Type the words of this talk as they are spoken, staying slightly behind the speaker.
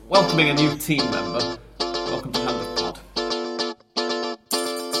welcoming a new team member. Welcome to Hand of Pod.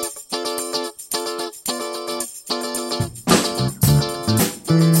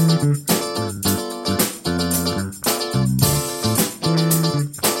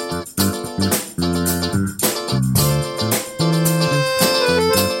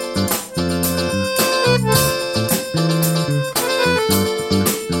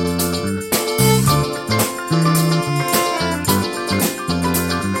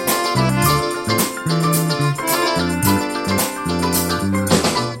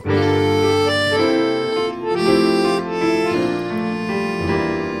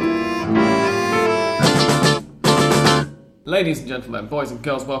 Ladies and gentlemen, boys and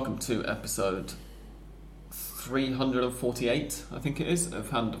girls, welcome to episode 348, I think it is, of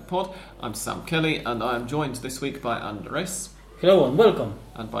Hand of Pod. I'm Sam Kelly, and I am joined this week by Andres. Hello and welcome.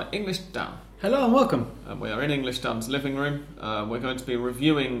 And by English Dan. Hello and welcome. And we are in English Dan's living room. We're going to be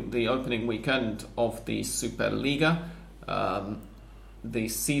reviewing the opening weekend of the Superliga. The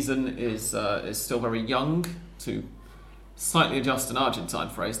season is still very young. To slightly adjust an Argentine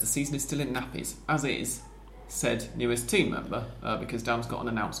phrase, the season is still in nappies, as is said newest team member, because Dan's got an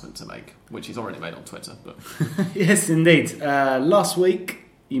announcement to make, which he's already made on Twitter. But Yes, indeed. Last week,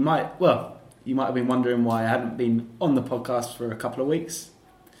 you might have been wondering why I hadn't been on the podcast for a couple of weeks.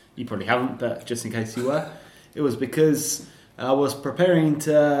 You probably haven't, but just in case you were, it was because I was preparing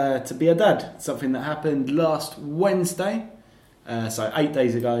to be a dad. Something that happened last Wednesday, so 8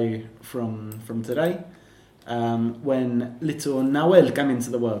 days ago from today, when little Nahuel came into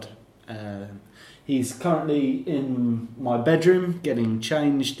the world. He's currently in my bedroom getting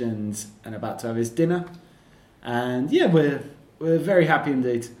changed and about to have his dinner. And yeah, we're very happy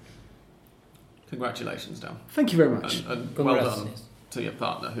indeed. Congratulations, Dan. Thank you very much. And well done to your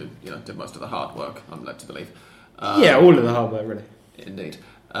partner who did most of the hard work, I'm led to believe. Yeah, all of the hard work, really. Indeed.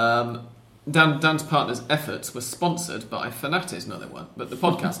 Dan's partner's efforts were sponsored by Fanatis. No, they weren't, but the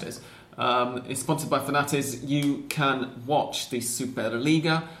podcast is. It's sponsored by Fanatis. You can watch the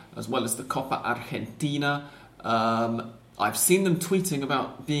Superliga as well as the Copa Argentina. I've seen them tweeting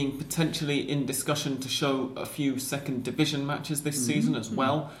about being potentially in discussion to show a few second division matches this season as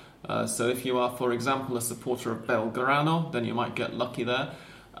well. So if you are, for example, a supporter of Belgrano, then you might get lucky there.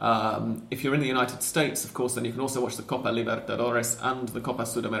 If you're in the United States, of course, then you can also watch the Copa Libertadores and the Copa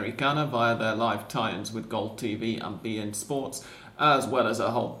Sudamericana via their live tie-ins with Gold TV and beIN Sports, as well as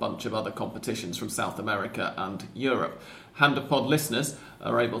a whole bunch of other competitions from South America and Europe. Hand of Pod listeners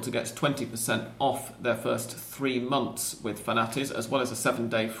are able to get 20% off their first 3 months with Fanatis, as well as a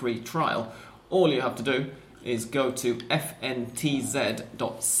 7-day free trial. All you have to do is go to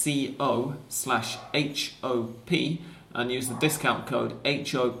fntz.co/HOP and use the discount code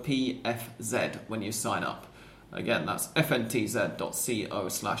HOPFZ when you sign up. Again, that's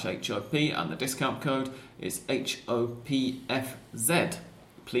fntz.co/HOP and the discount code is HOPFZ.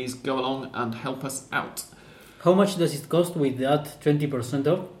 Please go along and help us out. How much does it cost with that 20%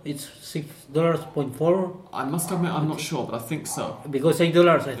 off? It's $6.4. I must admit, I'm not sure, but I think so. Because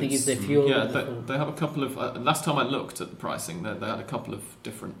 $8, I think, is the fuel. Yeah, they have a couple of. Last time I looked at the pricing, they had a couple of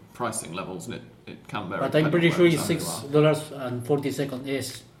different pricing levels, and it can vary. But I'm pretty sure it's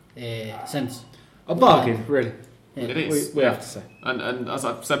 $6.40 cents. A bargain, really. Yeah. It is. We have to say. And as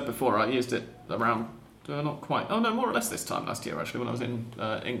I've said before, I used it around. Not quite. Oh no, more or less this time last year actually when I was in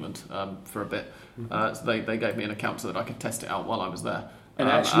England for a bit. So they gave me an account so that I could test it out while I was there. And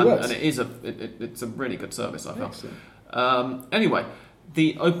it actually works. And it's a really good service, I felt. Anyway,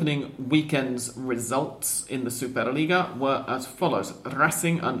 the opening weekend's results in the Superliga were as follows: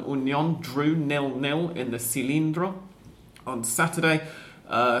 Racing and Unión drew 0-0 in the Cilindro on Saturday.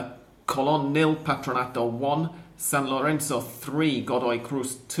 Colón 0, Patronato 1. San Lorenzo 3, Godoy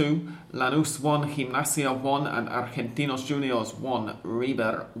Cruz 2, Lanús 1, Gimnasia 1, and Argentinos Juniors 1,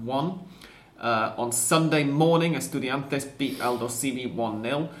 River 1. On Sunday morning, Estudiantes beat Aldosivi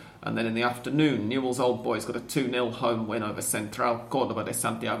 1-0, and then in the afternoon, Newell's Old Boys got a 2-0 home win over Central Córdoba de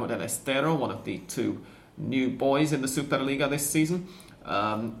Santiago del Estero, one of the two new boys in the Superliga this season.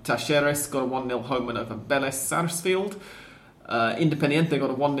 Talleres got a 1-0 home win over Vélez Sarsfield. Independiente got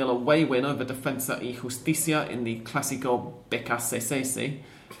a 1-0 away win over Defensa y Justicia in the Clásico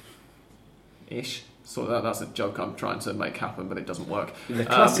BKCC-ish. So that's a joke I'm trying to make happen, but it doesn't work. The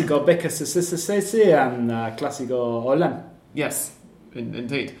Clásico BKCC and Clásico Olan. Yes,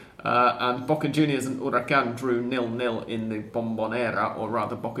 indeed. And Boca Juniors and Huracán drew 0-0 in the Bombonera, or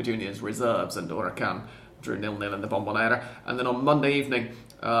rather Boca Juniors reserves and Huracán drew 0-0 in the Bombonera. And then on Monday evening,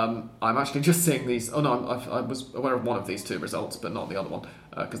 I'm actually just seeing these. Oh no, I was aware of one of these two results, but not the other one.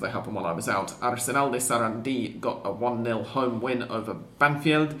 because they happened while I was out. Arsenal de Sarandí got a 1-0 home win over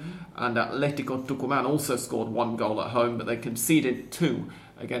Banfield, and Atletico Tucumán also scored 1 goal at home, but they conceded 2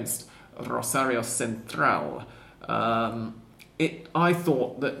 against Rosario Central. I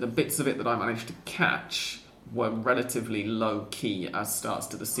thought that the bits of it that I managed to catch were relatively low-key as starts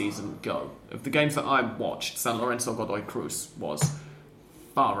to the season go. Of the games that I watched, San Lorenzo Godoy Cruz was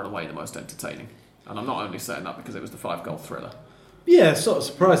far and away the most entertaining. And I'm not only saying that because it was the 5-goal thriller. Yeah, sort of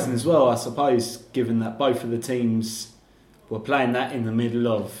surprising as well, I suppose, given that both of the teams were playing that in the middle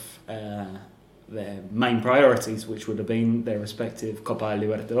of their main priorities, which would have been their respective Copa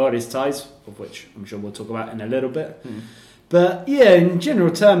Libertadores ties, of which I'm sure we'll talk about in a little bit. But yeah, in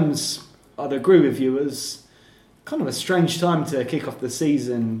general terms, I'd agree with you. It was kind of a strange time to kick off the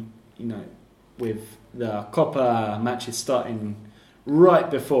season, with the Copa matches starting right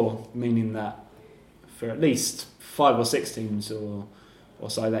before, meaning that for at least 5 or 6 teams or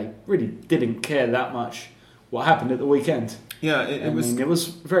so, they really didn't care that much what happened at the weekend. Yeah, it was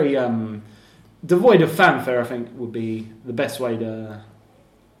very devoid of fanfare, I think, would be the best way to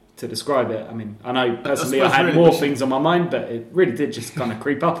describe it. I mean, I know personally I had more things on my mind, but it really did just kind of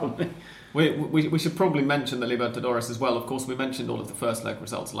creep up on me. We should probably mention the Libertadores as well. Of course, we mentioned all of the first leg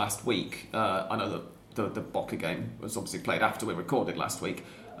results last week. I know that the Boca game was obviously played after we recorded last week.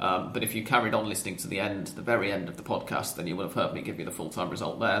 But if you carried on listening to the very end of the podcast, then you would have heard me give you the full-time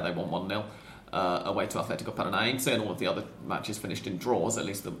result there. They won 1-0 away to Atletico Paranaense, and all of the other matches finished in draws, at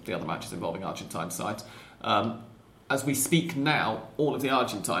least the other matches involving Argentine sides. As we speak now, all of the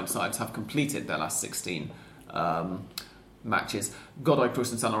Argentine sides have completed their last 16 matches. Godoy Cruz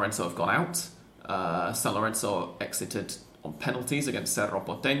and San Lorenzo have gone out. San Lorenzo exited on penalties against Cerro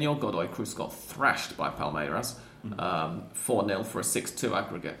Porteño. Godoy Cruz got thrashed by Palmeiras. 4-0 for a 6-2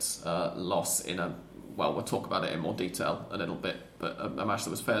 aggregate loss in we'll talk about it in more detail a little bit, but a match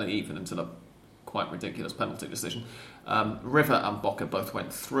that was fairly even until a quite ridiculous penalty decision. River and Boca both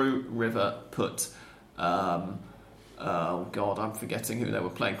went through. River put I'm forgetting who they were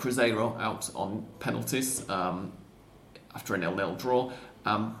playing, Cruzeiro out on penalties after a 0-0 draw,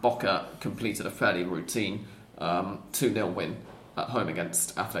 and Boca completed a fairly routine 2-0 win at home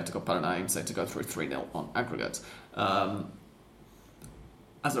against Atletico Paranaense to go through 3-0 on aggregate.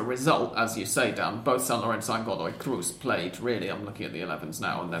 As a result, as you say, Dan, both San Lorenzo and Godoy Cruz played, really, I'm looking at the 11s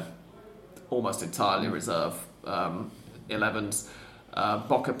now, and they're almost entirely reserve 11s.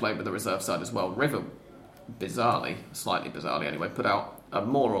 Boca played with the reserve side as well. River, slightly bizarrely anyway, put out a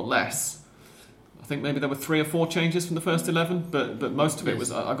more or less, I think maybe there were 3 or 4 changes from the first 11, but most of it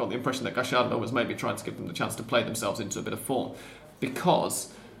was, I got the impression that Gallardo was maybe trying to give them the chance to play themselves into a bit of form,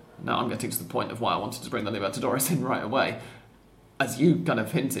 because, now I'm getting to the point of why I wanted to bring the Libertadores in right away, as you kind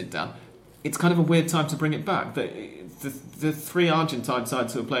of hinted, Dan, it's kind of a weird time to bring it back. The 3 Argentine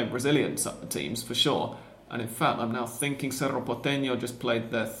sides who are playing Brazilian teams, for sure, and in fact, I'm now thinking Cerro Porteño just played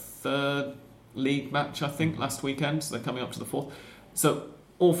their 3rd league match, I think, last weekend, so they're coming up to the 4th. So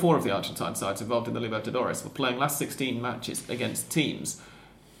all 4 of the Argentine sides involved in the Libertadores were playing last 16 matches against teams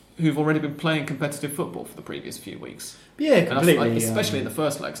who've already been playing competitive football for the previous few weeks. Yeah, completely. Especially in the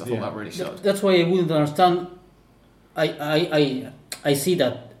first legs, I thought that really showed. That's why I wouldn't understand. I see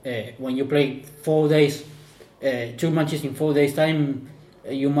that when you play 4 days, 2 matches in 4 days' time,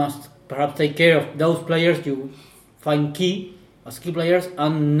 you must perhaps take care of those players you find key players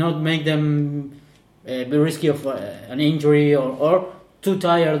and not make them be risky of an injury or too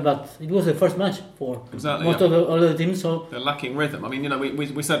tired. But it was the first match for most of the other teams, so they're lacking rhythm. I mean,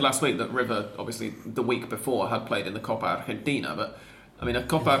 we said last week that River, obviously the week before, had played in the Copa Argentina, but I mean, a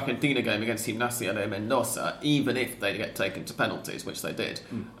Copa Argentina game against Gimnasia de Mendoza, even if they get taken to penalties, which they did,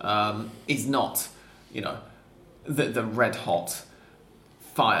 is not, the red hot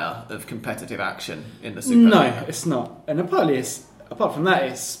fire of competitive action in the Super League. No, it's not. And apart from that,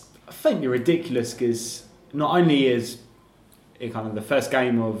 it's faintly ridiculous because not only is it kind of the first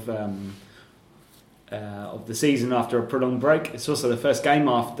game of the season after a prolonged break, it's also the first game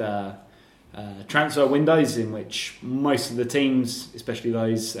after transfer windows in which most of the teams, especially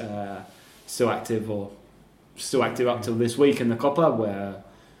those still active up till this week in the Copa, were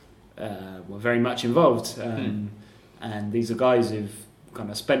very much involved. And these are guys who've kind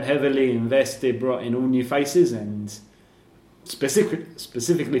of spent heavily, invested, brought in all new faces, and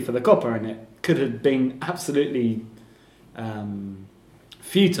specifically for the Copa, and it could have been absolutely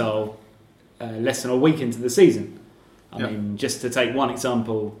futile less than a week into the season. I mean, just to take one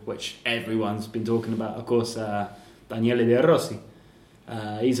example, which everyone's been talking about, of course, Daniele De Rossi.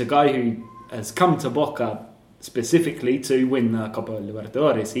 He's a guy who has come to Boca specifically to win the Copa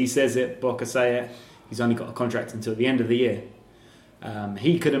Libertadores. He says it, Boca say it. He's only got a contract until the end of the year.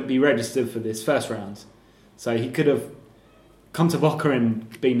 he couldn't be registered for this first round. So he could have come to Boca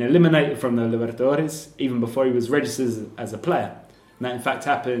and been eliminated from the Libertadores even before he was registered as a player. And that in fact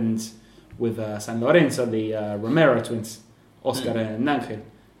happened with San Lorenzo, the Romero twins, Oscar and Angel.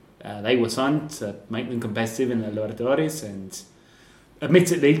 They were signed to make them competitive in the Libertadores, and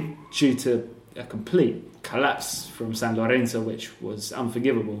admittedly, due to a complete collapse from San Lorenzo, which was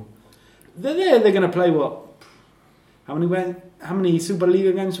unforgivable, they're going to play what? How many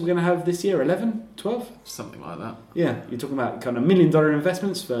Superliga games we're going to have this year? 11? 12? Something like that. Yeah, you're talking about kind of $1 million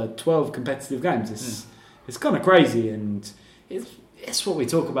investments for 12 competitive games. It's kind of crazy, and it's what we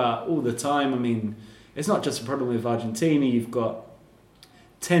talk about all the time. I mean, it's not just a problem with Argentina. You've got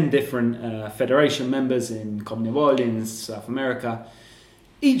 10 different federation members in CONMEBOL in South America,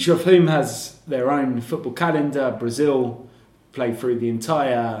 each of whom has their own football calendar. Brazil played through the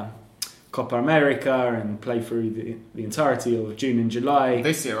entire Copa America and play through the entirety of June and July.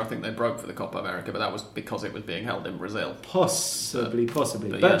 This year, I think they broke for the Copa America, but that was because it was being held in Brazil. Possibly.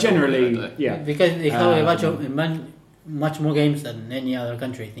 But But generally, yeah. Because they have much more games than any other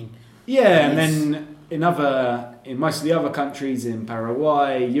country, I think. Yeah, and then in most of the other countries, in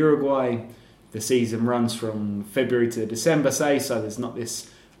Paraguay, Uruguay, the season runs from February to December, say, so there's not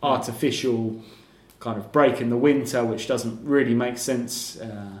this artificial kind of break in the winter, which doesn't really make sense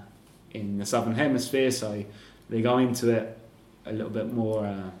in the Southern Hemisphere, so they go into it a little bit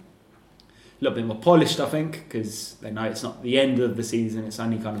more polished, I think, because they know it's not the end of the season; it's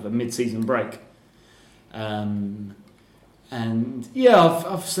only kind of a mid-season break. And yeah,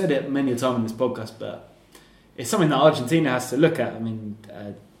 I've said it many a time in this podcast, but it's something that Argentina has to look at. I mean,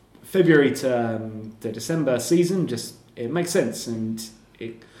 February to December season, it makes sense, and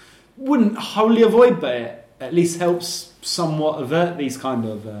it wouldn't wholly avoid, but it at least helps somewhat avert these kind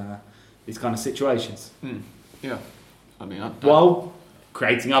of situations. Yeah, I mean, while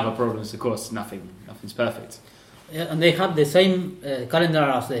creating other problems, of course. Nothing's perfect. Yeah, and they have the same calendar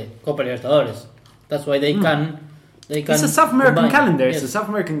as the Copa Libertadores. That's why they can. It's a South American calendar. Yes. It's a South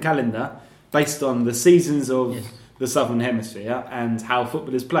American calendar based on the seasons of the Southern Hemisphere and how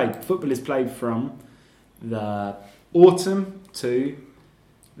football is played. Football is played from the autumn to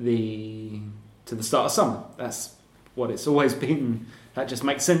the start of summer. That's what it's always been. That just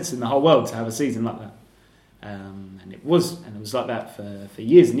makes sense in the whole world to have a season like that. And it was like that for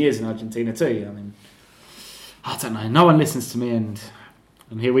years and years in Argentina too. I mean, I don't know. No one listens to me, and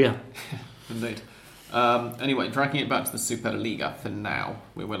here we are. Indeed. Anyway, dragging it back to the Superliga for now.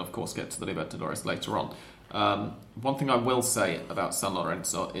 We will, of course, get to the Libertadores later on. One thing I will say about San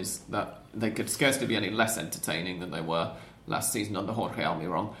Lorenzo is that they could scarcely be any less entertaining than they were last season under Jorge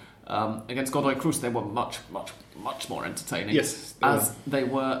Almiron. Against Godoy Cruz, they were much, much, much more entertaining. Yes, they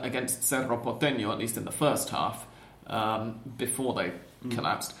were against Cerro Porteño, at least in the first half, before they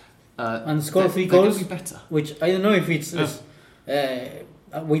collapsed. And scored 3 goals, be better. Which I don't know if it's with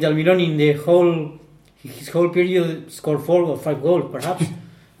Almiron in his whole period scored 4 or 5 goals, perhaps.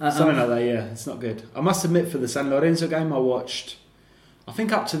 Something like that, yeah. It's not good. I must admit, for the San Lorenzo game, I watched, I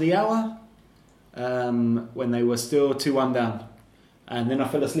think, up to the hour when they were still 2-1 down. And then I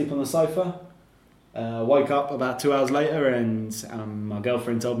fell asleep on the sofa, woke up about 2 hours later, and my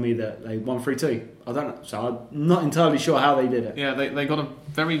girlfriend told me that they won 3-2. I don't know, so I'm not entirely sure how they did it. Yeah, they got a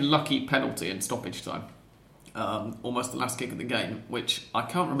very lucky penalty in stoppage time. Almost the last kick of the game, which I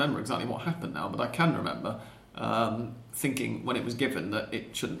can't remember exactly what happened now, but I can remember thinking when it was given that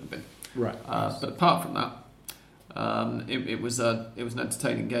it shouldn't have been. Right. But apart from that, it was an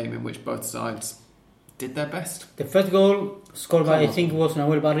entertaining game in which both sides did their best. The first goal scored by, I think, was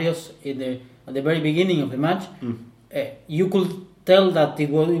Nahuel Barrios at the very beginning of the match. You could tell that it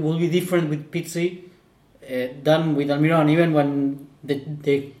will be different with Pizzi than with Almiron, even when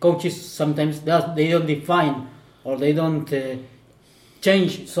the coaches sometimes they don't define or they don't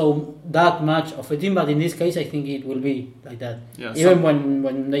change so that much of a team, but in this case I think it will be like that. Yeah, even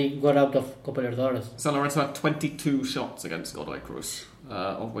when they got out of Copa Libertadores. San Lorenzo had 22 shots against Godoy Cruz,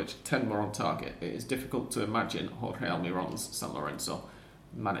 of which 10 were on target. It is difficult to imagine Jorge Almiron's San Lorenzo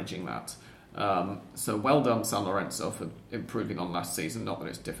managing that. So well done, San Lorenzo, for improving on last season. Not that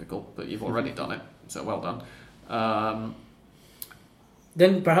it's difficult, but you've already done it, so well done.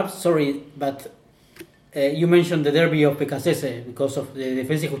 Then perhaps, sorry, but you mentioned the derby of Becasese because of the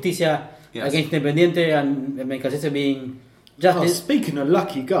Defensa y Justicia against Independiente, and Becasese being just... speaking of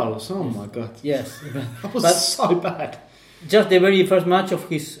lucky goals, oh my God. Yes. That was so bad. Just the very first match of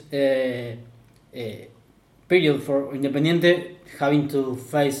his period for Independiente, having to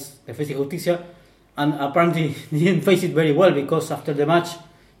face Defensa y Justicia, and apparently didn't face it very well, because after the match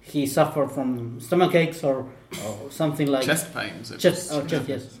he suffered from stomach aches or something like chest pains. Chest,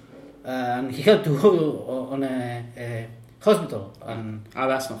 yes. And he had to go on a hospital. And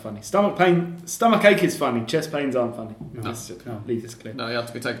that's not funny. Stomach ache is funny. Chest pains aren't funny. No. Leave this clear. No, he had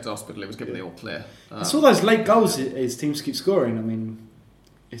to be taken to hospital. He was given the all clear. It's all those late goals his teams keep scoring. I mean,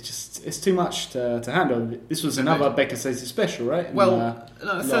 it's too much to handle. This was another Becasese special, right? Well,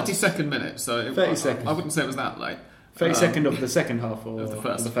 32nd minute. So 30 seconds. I wouldn't say it was that late. 32nd of the second half or of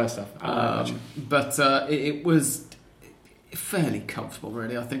the first half. But it was fairly comfortable,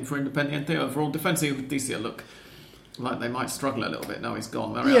 really. I think for Independiente overall, Defensa y Justicia look like they might struggle a little bit now he's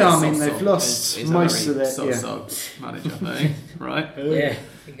gone. They've lost is most of their so manager, right? yeah,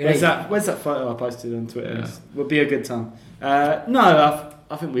 Where's that photo I posted on Twitter? Yeah. Would be a good time.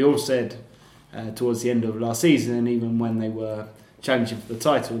 I think we all said towards the end of last season, and even when they were challenging for the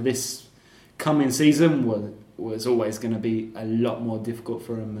title, this coming season was always going to be a lot more difficult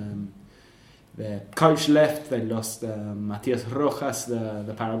for them. Their coach left. They lost Matias Rojas,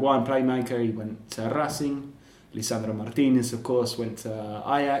 the Paraguayan playmaker. He went to Racing. Lisandro Martinez, of course, went to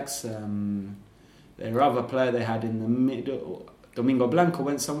Ajax. Their other player they had in the middle, Domingo Blanco,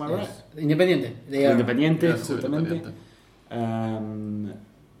 went somewhere, right? Independiente. Independiente, Yes, exactamente.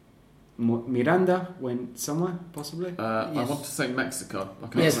 Miranda went somewhere, possibly. I want to say Mexico.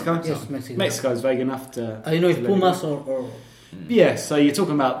 Mexico? Yes, Mexico. Mexico is vague enough to... I don't know if Pumas or... Yeah, so you're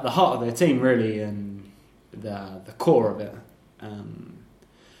talking about the heart of their team, really, and the core of it.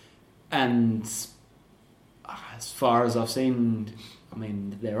 And as far as I've seen, I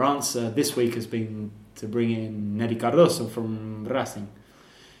mean, their answer this week has been to bring in Nery Cardoso from Racing.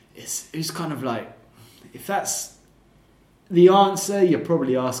 It's kind of like, if that's the answer, you're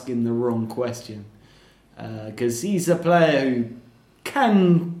probably asking the wrong question. Because he's a player who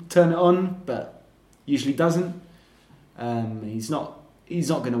can turn it on, but usually doesn't. He's not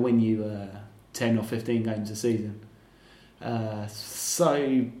going to win you 10 or 15 games a season.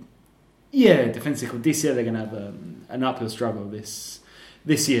 So, yeah, Defensa y Justicia, they're going to have an uphill struggle this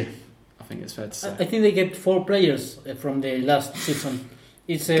year. I think it's fair to say. I think they get 4 players from the last season.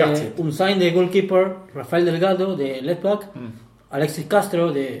 It's Gutted. Unzain, the goalkeeper, Rafael Delgado, the left back, Alexis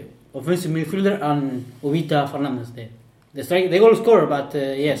Castro, the offensive midfielder, and Ubita Fernandez, the goal scorer. But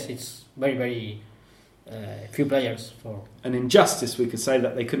yes, it's very, very few players for. An injustice, we could say,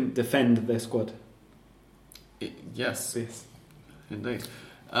 that they couldn't defend their squad. Yes, indeed.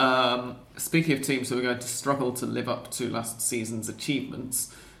 Speaking of teams who are going to struggle to live up to last season's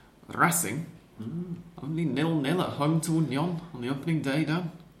achievements, Racing only 0-0 at home to Union on the opening day,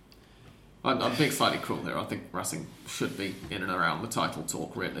 Dan. I'm being slightly cruel here. I think Racing should be in and around the title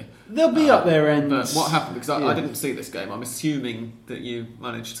talk, really. They'll be up there, and but what happened? Because I didn't see this game. I'm assuming that you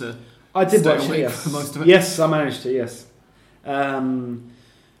managed to. I did stay watch awake it. Yes. for most of it. Yes, I managed to. Yes. I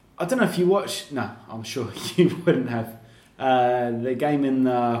don't know if you watched. No, I'm sure you wouldn't have. The game in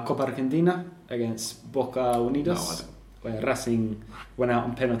Copa Argentina against Boca Unidos. No, I didn't. Where Racing went out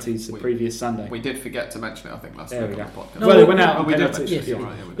on penalties the previous Sunday. We did forget to mention it, I think, last There week we on the go. podcast. No, they went out on we did penalties. mention it. Yes.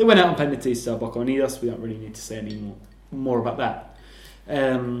 Right, yeah, we They did. went out on penalties to Boca Unidos. We don't really need to say any more about that.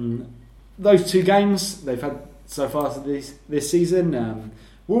 Those 2 games they've had so far this season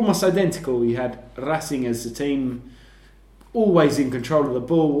were almost identical. You had Racing as a team always in control of the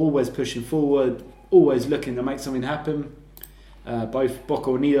ball, always pushing forward, always looking to make something happen. Both Boca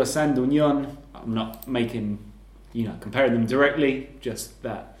Unidos and Union, I'm not comparing them directly, just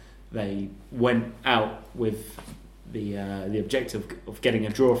that they went out with the objective of getting a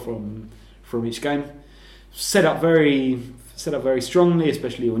draw from each game. Set up very strongly,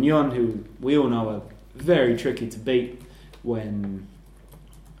 especially Union, who we all know are very tricky to beat when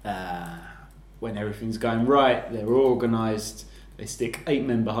everything's going right. They're organised. They stick 8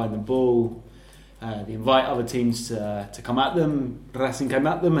 men behind the ball. They invite other teams to come at them. Racing came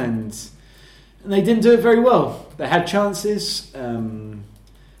at them and they didn't do it very well. They had chances in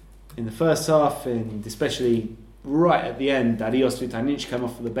the first half, and especially right at the end, Dario Svitanic came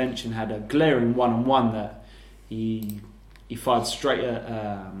off the bench and had a glaring one-on-one that he fired straight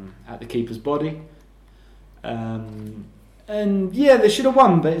at the keeper's body. And yeah, they should have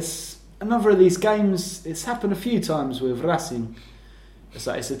won, but it's another of these games. It's happened a few times with Racing. It's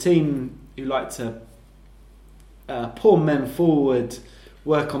a team who like to pull men forward,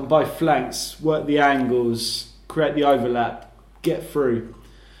 work on both flanks, work the angles, create the overlap, get through.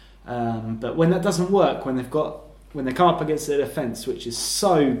 But when that doesn't work, when they come up against their defence, which is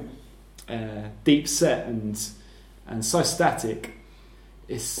so deep set and so static,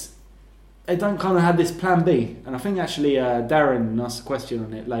 they don't kind of have this plan B. And I think actually Darren asked a question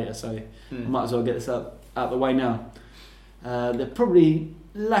on it later, so I might as well get this out the way now. They're probably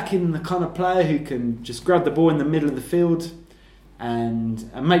lacking the kind of player who can just grab the ball in the middle of the field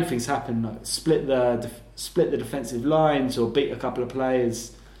and make things happen, like split the defensive lines or beat a couple of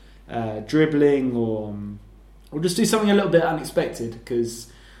players dribbling or just do something a little bit unexpected,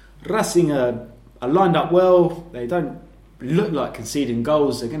 because Racing are lined up well. They don't look like conceding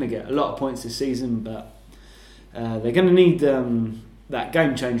goals. They're going to get a lot of points this season, but they're going to need that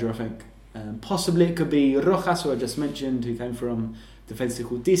game changer, I think. Possibly it could be Rojas, who I just mentioned, who came from Defensa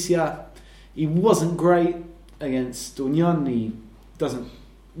Justicia. He wasn't great against Union. He doesn't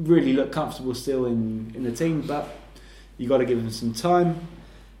really look comfortable still in the team, but you got to give him some time.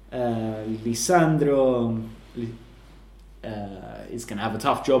 Lisandro is going to have a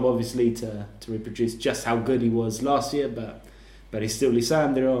tough job, obviously, to reproduce just how good he was last year, but he's still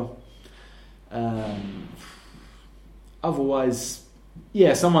Lisandro. Otherwise,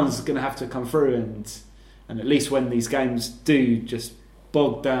 yeah, someone's going to have to come through and at least when these games do just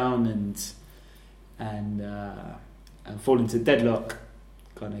bog down and fall into deadlock,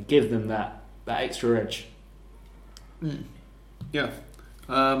 kind of give them that extra edge. Yeah.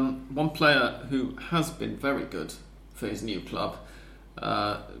 One player who has been very good for his new club,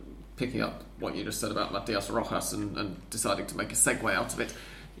 picking up what you just said about Matias Rojas and deciding to make a segue out of it,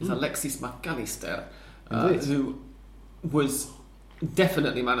 is Alexis McAllister, who was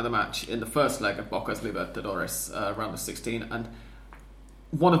definitely man of the match in the first leg of Boca's Libertadores round of 16, and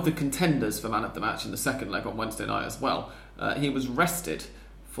one of the contenders for man of the match in the second leg on Wednesday night as well. He was rested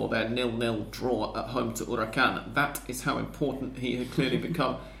for their 0-0 draw at home to Huracan. That is how important he had clearly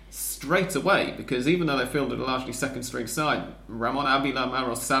become straight away, because even though they fielded a largely second string side, Ramon Avila,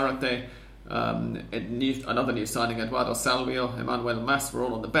 Mauro Zarate, another new signing, Eduardo Salvio, Emmanuel Mas, were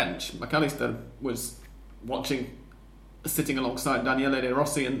all on the bench. McAllister was sitting alongside Daniele De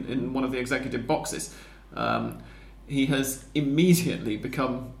Rossi in one of the executive boxes. He has immediately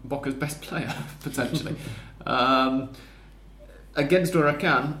become Boca's best player, potentially. Against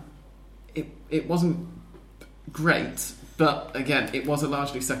Huracan, it wasn't great, but again, it was a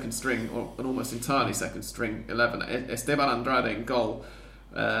largely second string, or an almost entirely second string 11. Esteban Andrade in goal,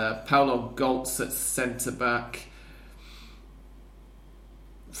 Paulo Goltz at centre back,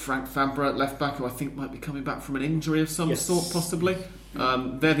 Frank Fabra at left back, who I think might be coming back from an injury of some sort, possibly.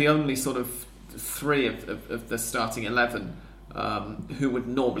 They're the only sort of three of the starting 11 who would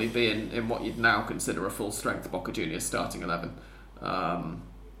normally be in what you'd now consider a full strength Boca Juniors starting 11. Hard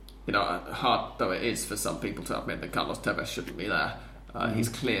though it is for some people to admit that Carlos Tevez shouldn't be there. He's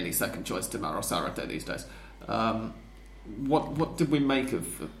clearly second choice to Mauro Zarate these days. What did we make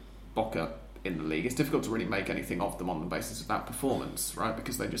of Boca in the league? It's difficult to really make anything of them on the basis of that performance, right?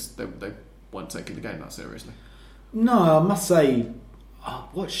 Because they weren't taking the game that seriously. No, I must say I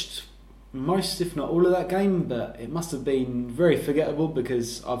watched most, if not all, of that game, but it must have been very forgettable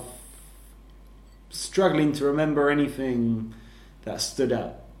because I've struggling to remember anything that stood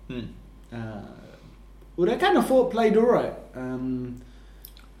out. Huracan, I thought, played alright.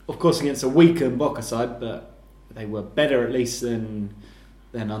 Of course, against a weakened Boca side, but they were better at least than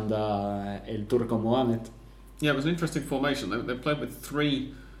under El Turco Mohamed. Yeah, it was an interesting formation. They played with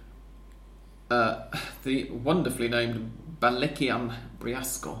three, the wonderfully named Balekian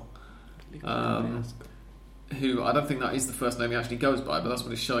Briasco, who I don't think that is the first name he actually goes by, but that's what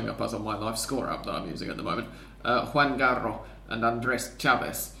he's showing up as on my live score app that I'm using at the moment. Juan Garro and Andres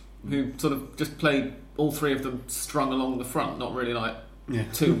Chavez, who sort of just played, all three of them strung along the front, not really like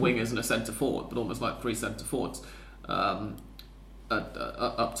two wingers and a centre forward, but almost like three centre forwards. Up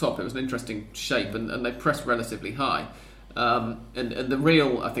top, it was an interesting shape, and they pressed relatively high. And the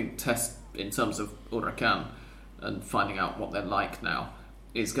real, I think, test in terms of Huracan and finding out what they're like now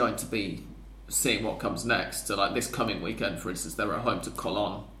is going to be seeing what comes next. So, like this coming weekend, for instance, they're at home to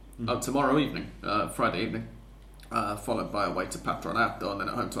Colón tomorrow evening, Friday evening, followed by away to Patronato, and then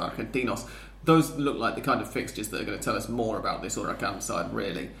at home to Argentinos. Those look like the kind of fixtures that are going to tell us more about this Huracan side,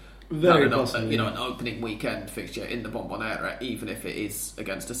 really. Very possibly, an opening weekend fixture in the Bombonera, even if it is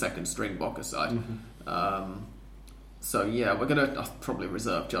against a second string Boca side. So yeah, we're going to probably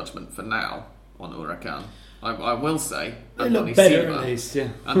reserve judgment for now on Huracan. I will say Anthony Silva, at least, yeah.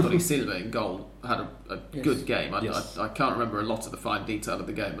 Anthony Silva in goal had a good game. I can't remember a lot of the fine detail of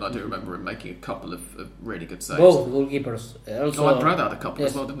the game, but I do remember him making a couple of really good saves. Both goalkeepers. Also, Andrade had a couple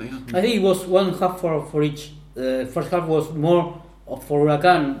as well, didn't he? I think it was one half for each. First half was more for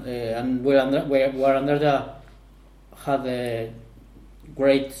Huracan, and where Andrade had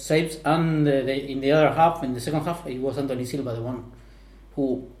great saves, and in the other half, in the second half, it was Anthony Silva, the one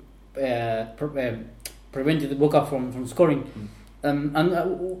who prevented Boca from scoring. And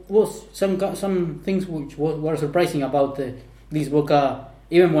was some things which were surprising about this Boca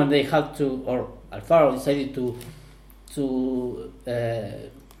even when they had to, or Alfaro decided to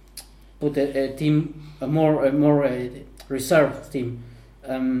put a team, a more reserved team,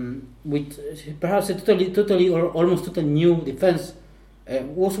 with perhaps a totally or almost totally new defense.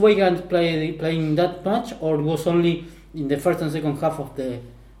 Was Weigand playing that much, or was only in the first and second half of the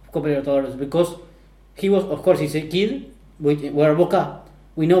Copa Libertadores? Because he was, of course, he's a kid. Where Boca,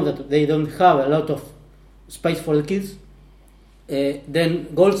 we know that they don't have a lot of space for the kids.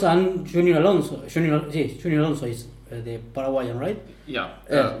 Then goals and Junior Alonso. Junior Alonso is the Paraguayan, right? Yeah.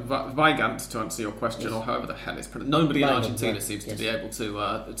 Weigand, to answer your question, yes. or however the hell it's pronounced. Nobody in Weigand, Argentina right. seems to Yes. be able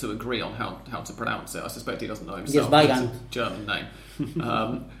to agree on how to pronounce it. I suspect he doesn't know himself. Yes, Weigand. It's a German name.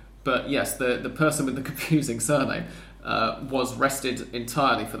 But yes, the person with the confusing surname was rested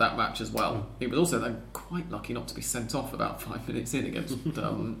entirely for that match as well. He was also then quite lucky not to be sent off about 5 minutes in against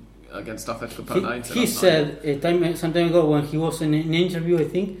Atletico Paranaense. He said some time ago when he was in an interview, I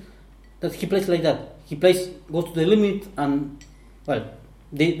think, that he plays like that. He goes to the limit, and well,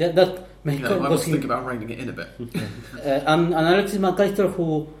 that may I must think about reining it in a bit. and Alexis McAllister,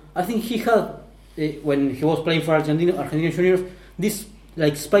 who I think he had when he was playing for Argentina Juniors, these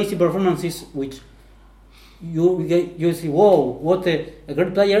like spicy performances which you see, whoa, what a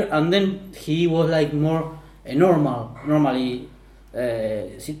great player, and then he was like more normally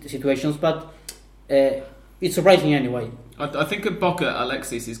situations, but it's surprising anyway. I think at Boca,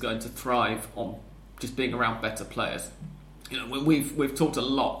 Alexis is going to thrive on just being around better players. You know, we've talked a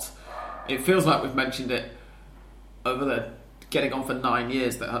lot. It feels like we've mentioned it over the getting on for 9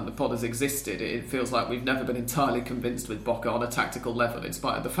 years that the pod has existed. It feels like we've never been entirely convinced with Boca on a tactical level, in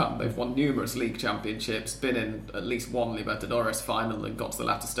spite of the fact they've won numerous league championships, been in at least one Libertadores final, and got to the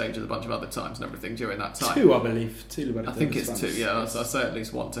latter stages a bunch of other times and everything during that time. 2, I believe. 2 Libertadores. I think it's 2. Yeah, I say at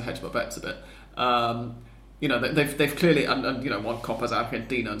least 1 to hedge my bets a bit. You know, they've clearly, and you know, won Copas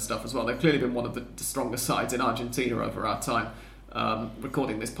Argentina and stuff as well. They've clearly been one of the strongest sides in Argentina over our time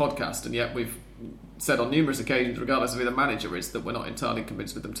recording this podcast, and yet we've said on numerous occasions, regardless of who the manager is, that we're not entirely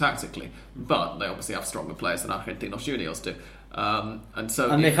convinced with them tactically. But they obviously have stronger players than Argentinos Juniors do, and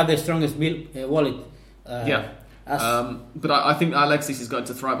they have the strongest wallet. But I think Alexis is going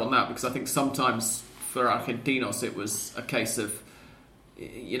to thrive on that, because I think sometimes for Argentinos it was a case of,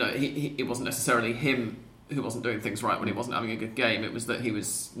 you know, it wasn't necessarily him who wasn't doing things right when he wasn't having a good game. It was that he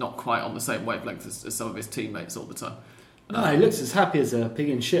was not quite on the same wavelength as some of his teammates all the time. No, he looks as happy as a pig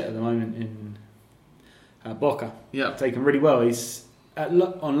in shit at the moment in Boca. Yeah, taken really well. He's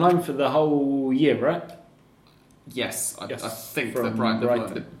on loan for the whole year, right? Yes, I think from that Brighton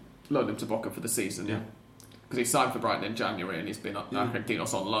Brighton. loaned him to Boca for the season. Yeah, because he signed for Brighton in January and he's been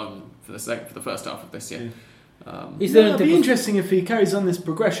Argentinos on loan for the first half of this year. It'd be interesting if he carries on this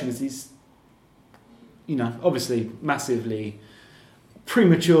progression, as he's, you know, obviously massively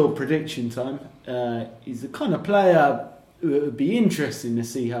premature prediction time. He's the kind of player who it would be interesting to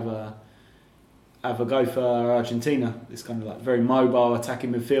see have a go for Argentina. This kind of like very mobile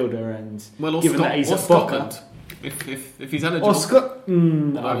attacking midfielder, and given that he's at Boca, if he's eligible, he's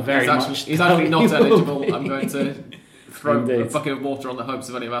actually not eligible. I'm going to throw a bucket of water on the hopes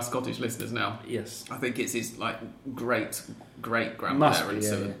of any of our Scottish listeners now. Yes, I think it's his like great grandparents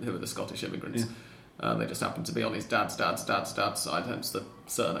who are the Scottish immigrants. Yeah. They just happen to be on his dad's side, hence the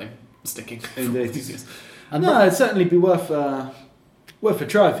surname sticking. Indeed. No, it'd certainly be worth a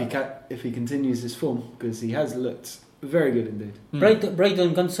try if he continues his form, because he has looked very good indeed.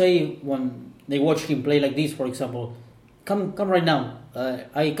 Brighton can say when they watch him play like this, for example, come right now.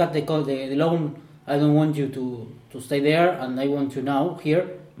 I cut the loan. I don't want you to stay there, and I want you now here.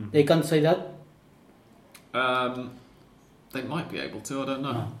 Mm-hmm. They can't say that. They might be able to. I don't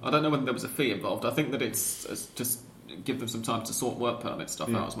know. I don't know whether there was a fee involved. I think that it's just give them some time to sort work permit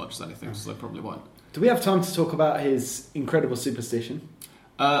stuff out as much as anything, so they probably won't. Do we have time to talk about his incredible superstition?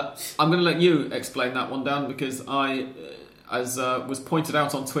 I'm going to let you explain that one, Dan, because as was pointed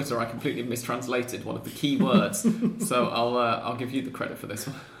out on Twitter, I completely mistranslated one of the key words. So I'll give you the credit for this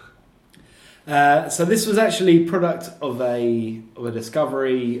one. So this was actually product of a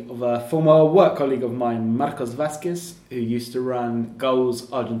discovery of a former work colleague of mine, Marcos Vasquez, who used to run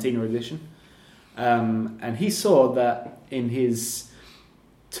Goals Argentina edition, and he saw that in his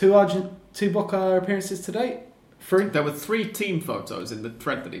two Boca appearances to date. There were 3 team photos in the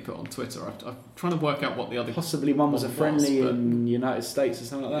thread that he put on Twitter. I'm trying to work out what the other... Possibly one was a friendly in the United States or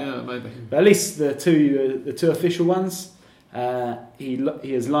something like that. Yeah, maybe. But at least the two official ones, he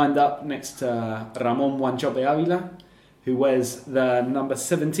is lined up next to Ramon Wanchope Avila, who wears the number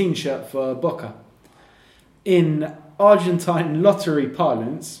 17 shirt for Boca. In Argentine lottery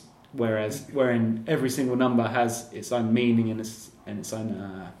parlance, wherein every single number has its own meaning and its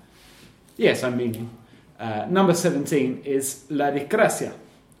own its own meaning. Number 17 is La Disgracia,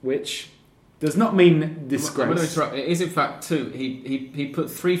 which does not mean disgrace. I'm going to interrupt. It is in fact 2. He put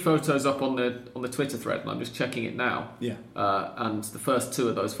 3 photos up on the Twitter thread, and I'm just checking it now. Yeah. And the first 2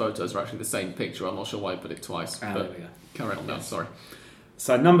 of those photos are actually the same picture. I'm not sure why he put it twice. There But we go. carry on now. Sorry.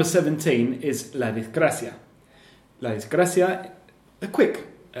 So number 17 is La Disgracia. La Disgracia, a quick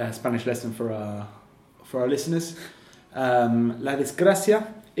Spanish lesson for our listeners. La Disgracia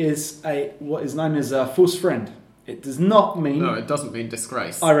is what is known as a false friend. It does not mean... No, it doesn't mean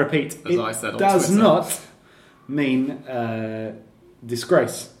disgrace. I repeat, as I said on does Twitter. not mean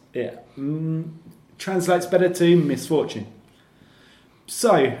disgrace. It translates better to misfortune.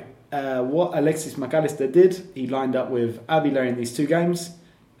 So, what Alexis McAllister did, he lined up with Avila in these 2 games,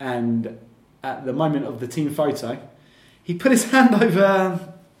 and at the moment of the team photo, he put his hand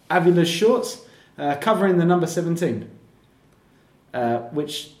over Avila's shorts, covering the number 17,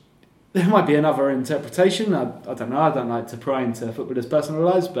 which there might be another interpretation. I don't know. I don't like to pry into footballers' personal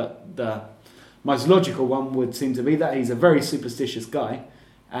lives, but the most logical one would seem to be that he's a very superstitious guy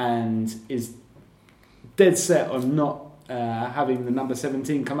and is dead set on not having the number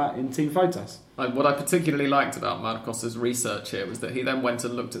 17 come out in team photos. What I particularly liked about Marcos's research here was that he then went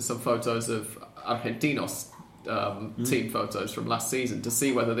and looked at some photos of Argentinos team photos from last season to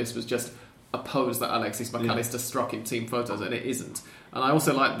see whether this was just a pose that Alexis McAllister struck in team photos, and it isn't. And I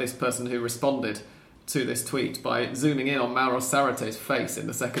also like this person who responded to this tweet by zooming in on Mauro Sarate's face in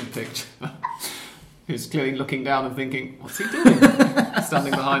the second picture, who's clearly looking down and thinking, what's he doing?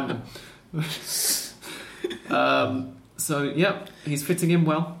 Standing behind them. So, yeah, he's fitting in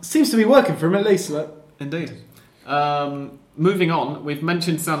well. Seems to be working for him at least. Indeed. Moving on, we've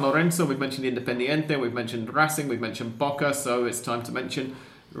mentioned San Lorenzo, we've mentioned Independiente, we've mentioned Racing, we've mentioned Boca, so it's time to mention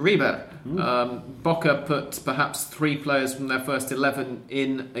River. Boca put perhaps 3 players from their first 11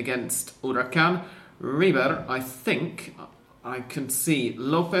 in against Huracan. River, I think I can see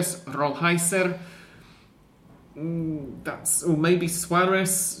Lopez, Rolheiser, maybe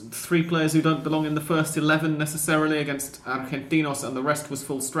Suarez, 3 players who don't belong in the first 11 necessarily against Argentinos, and the rest was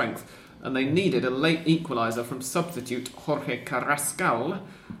full strength. And they needed a late equaliser from substitute Jorge Carrascal,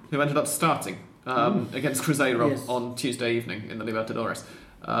 who ended up starting against Cruzeiro on Tuesday evening in the Libertadores.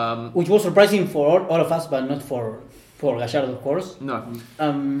 Which was surprising for all of us, but not for Gallardo, of course. No.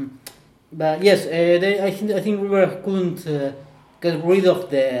 But yes, I think River couldn't get rid of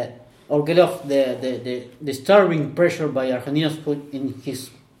the disturbing pressure by Argentinos put in his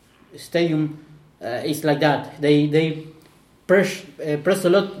stadium. It's like that. They press a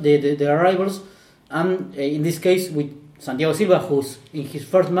lot the rivals, and in this case with Santiago Silva, who's in his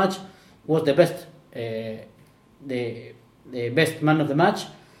first match was the best the best man of the match,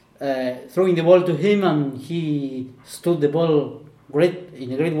 throwing the ball to him, and he stood the ball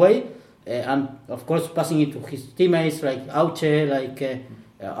in a great way, and of course passing it to his teammates like Auche, like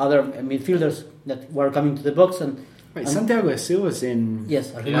other midfielders that were coming to the box. And Santiago Silva's in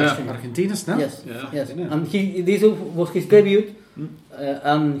Argentinos now? Yes. And this was his debut,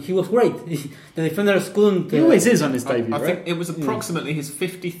 and he was great. The defenders couldn't... He always is on his debut, I think it was approximately his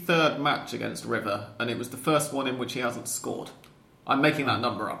 53rd match against River, and it was the first one in which he hasn't scored. I'm making that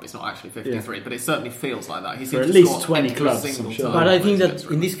number up, it's not actually 53, but it certainly feels like that. He seems at to least score 20 clubs, single I'm sure. time But I think that against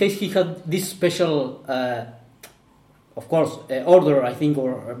in River. this case he had this special... of course, order, I think,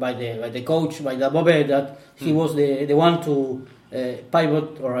 or by the coach, by the Bobe, that he was the one to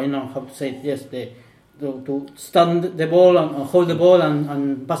pivot, or I don't know how to say it, yes, to stand the ball and hold the ball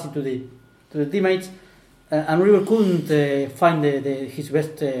and pass it to the teammates. And River couldn't find his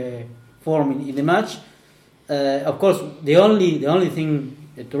best form in the match. Of course, the only thing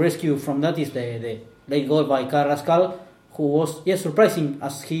to rescue from that is the late goal by Carrascal, who was surprising,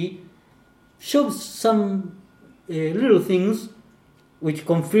 as he showed some little things which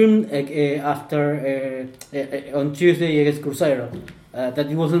confirmed after on Tuesday against Cruzeiro that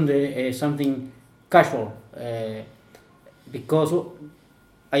it wasn't something casual, because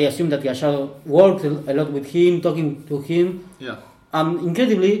I assume that Gallardo worked a lot with him, talking to him, and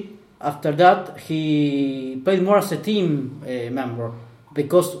incredibly after that he played more as a team member,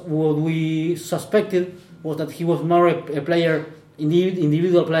 because what we suspected was that he was more a player,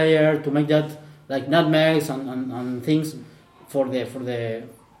 individual player, to make that like nutmegs and things for the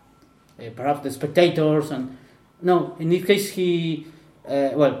perhaps the spectators. And no, in this case he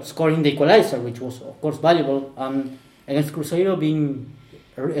scoring the equalizer, which was of course valuable, and against Cruzeiro being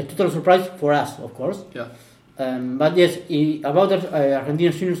a total surprise for us, of course. But yes, about the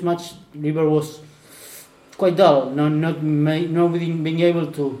Argentinos Juniors match, River was quite dull, not being able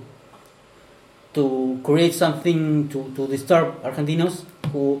to to create something to disturb Argentinos,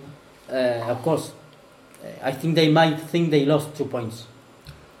 who, of course, I think they might think they lost 2 points.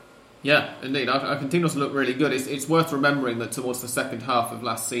 Yeah, indeed. Argentinos look really good. It's worth remembering that towards the second half of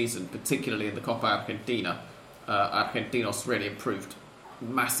last season, particularly in the Copa Argentina, Argentinos really improved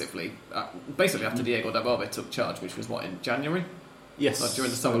massively. Basically, after Diego Dabove took charge, which was in January? Yes, like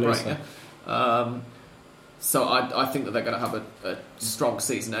during the summer break. Yeah? So I think that they're going to have a strong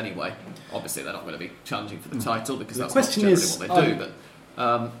season anyway. Obviously, they're not going to be challenging for the title because that's not generally what they do.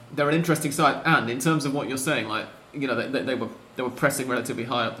 But they're an interesting side, and in terms of what you're saying, they were pressing relatively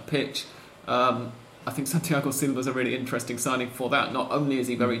high up the pitch. I think Santiago Silva's a really interesting signing for that. Not only is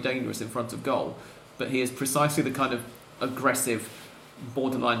he very dangerous in front of goal, but he is precisely the kind of aggressive,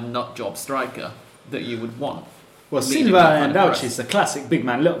 borderline nut job striker that you would want. Well, Silva and Auchi is a classic big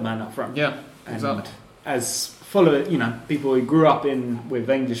man, little man up front. Yeah, exactly. As people who grew up with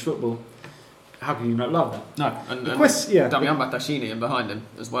English football, how can you not love that? No, and Damian Battaglini in behind him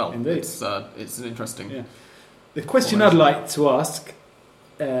as well. Indeed. It's an interesting. Yeah. The question I'd like to ask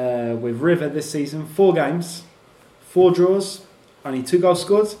with River this season: 4 games, 4 draws, only 2 goals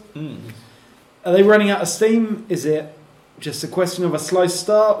scored. Are they running out of steam? Is it just a question of a slow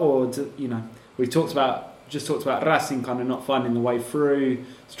start, or we talked about Racing kind of not finding the way through,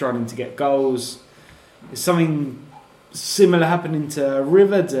 struggling to get goals? Is something similar happening to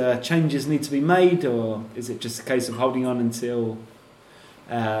River? Do changes need to be made, or is it just a case of holding on until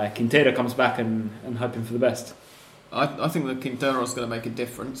Quintero comes back and hoping for the best? I think that Quintero is going to make a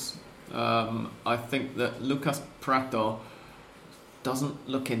difference. I think that Lucas Prato doesn't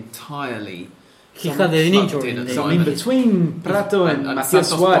look entirely. He had an injury. Between Prato and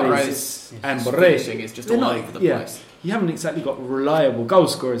Matías Suárez and Borré, is just all over the place. You haven't exactly got reliable goal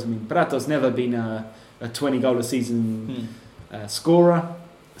scorers. I mean, Prato's never been a 20 goal a season scorer.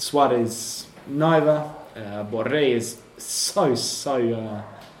 Suárez neither. Borré is so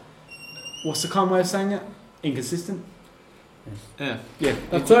what's the calm way of saying it? Inconsistent. Yeah.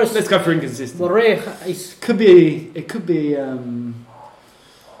 Let's go for inconsistent. Borré is could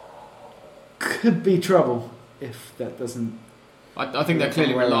be trouble if that doesn't. I think they're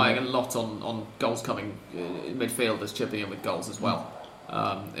clearly relying a lot on goals coming midfielders chipping in with goals as well.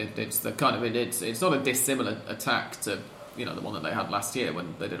 It's the kind of it's not a dissimilar attack to the one that they had last year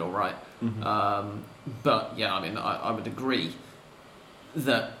when they did all right. But yeah, I mean, I would agree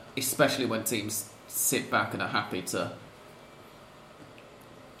that especially when teams sit back and are happy to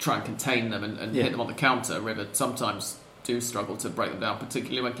try and contain them and hit them on the counter, River sometimes do struggle to break them down,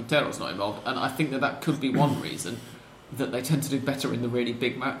 particularly when Quintero's not involved. And I think that could be one reason that they tend to do better in the really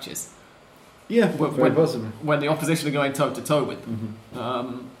big matches. Yeah, very possible. When the opposition are going toe-to-toe with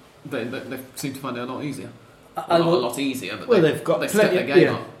them, they seem to find it a lot easier. A lot easier, but they've got plenty their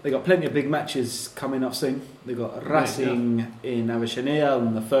game up. They've got plenty of big matches coming up soon. They've got Racing in Avellaneda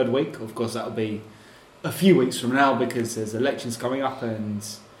on the 3rd week. Of course, that'll be a few weeks from now because there's elections coming up, and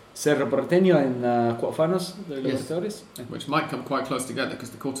Cerro Porteño in quarterfinals, the Libertadores. Which might come quite close together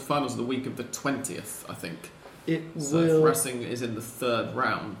because the quarterfinals are the week of the 20th, I think. If Racing is in the 3rd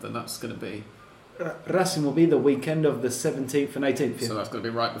round, then that's going to be... Racing will be the weekend of the 17th and 18th. Yeah. So that's going to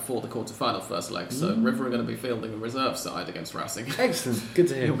be right before the quarterfinal first leg. So River are going to be fielding a reserve side against Racing. Excellent, good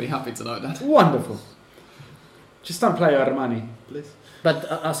to hear. You'll be happy to know that. Wonderful. Just don't play Armani, please. But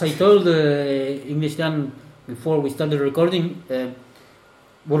as I told English Dan before we started recording,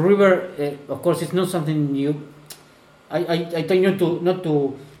 River, of course, it's not something new. I tell you not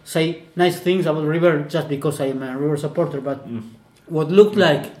to say nice things about River just because I am a River supporter, but what looked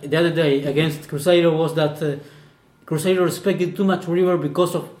like the other day against Cruzeiro was that Cruzeiro respected too much River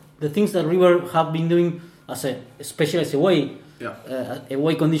because of the things that River have been doing especially as away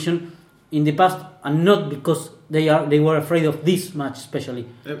condition in the past, and not because they were afraid of this match especially.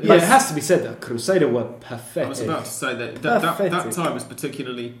 It has to be said that Cruzeiro were pathetic. I was about to say that time was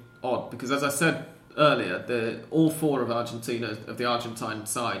particularly odd because, as I said earlier, all 4 of the Argentine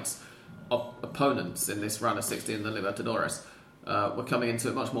sides of opponents in this round of 16 in the Libertadores were coming into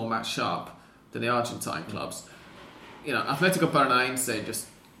it much more match sharp than the Argentine clubs. Atletico Paranaense just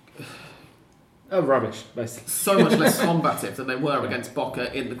rubbish, basically. So much less combative than they were against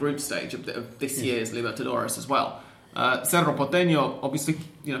Boca in the group stage of this year's Libertadores as well. Cerro Porteño obviously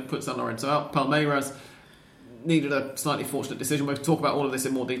put San Lorenzo out. Palmeiras needed a slightly fortunate decision. We'll talk about all of this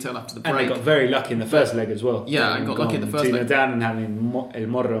in more detail after the break. And they got very lucky in the first leg as well. Yeah, and got lucky in the first leg. Down and having El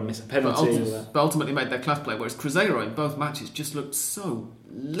Morro miss a penalty. But ultimately made their class play, whereas Cruzeiro in both matches just looked so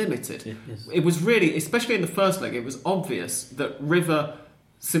limited. Yes. It was really, especially in the first leg, it was obvious that River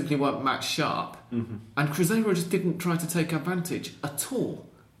simply weren't match sharp, and Cruzeiro just didn't try to take advantage at all.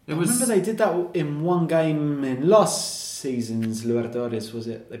 I remember they did that in one game in last season's Libertadores, was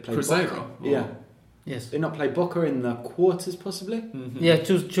it? They played Cruzeiro. Boca. Yeah. Yes. They not played Boca in the quarters, possibly? Mhm. Yeah,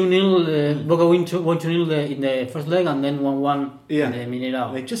 2-0. Boca win 1-0 in the first leg and then 1-1 Yeah. in the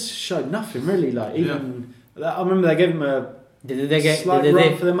Mineirao. They just showed nothing, really. Like even I remember they gave them a slight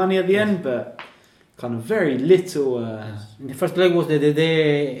run for the money at the end, but kind of very little. In the first leg was the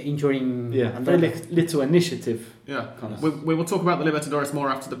Dede injury. Very little initiative. Yeah, Kind of. we will talk about the Libertadores more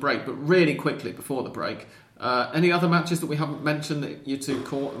after the break, but really quickly before the break, any other matches that we haven't mentioned that you two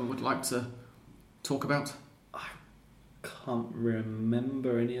caught and would like to talk about? Can't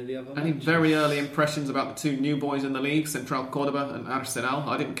remember any of the other. Any matches. very early impressions about the two new boys in the league, Central Córdoba and Arsenal?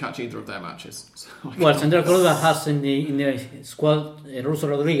 I didn't catch either of their matches. So Well, Central Córdoba has in the squad Russo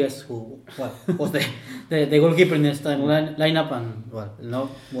Rodriguez, who was the goalkeeper in the starting lineup, and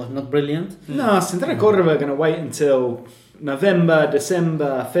was not brilliant. No, Central Córdoba are going to wait until November,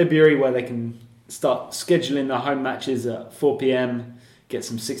 December, February, where they can start scheduling their home matches at 4 p.m, get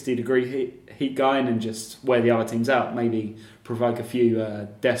some 60-degree heat going, and just wear the other teams out. Maybe provoke a few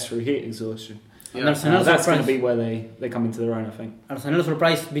deaths through heat exhaustion. And Arsenal That's going to surprised. be where they come into their own, I think. Arsenal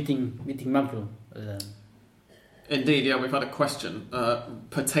surprised beating Banfield. Indeed, yeah, we've had a question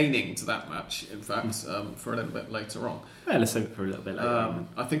pertaining to that match, in fact, for a little bit later on. Yeah, let's save it for a little bit later.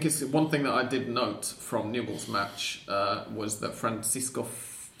 I think it's one thing that I did note from Newell's match was that Francisco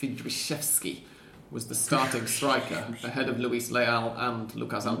Fidryszewski was the starting striker ahead of Luis Leal and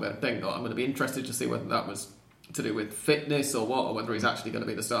Lucas Albertengo. I'm going to be interested to see whether that was to do with fitness or what, or whether he's actually going to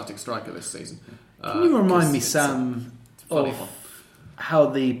be the starting striker this season. Can you remind me, Sam, funny of one. how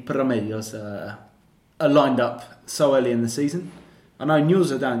the promedios are lined up so early in the season? I know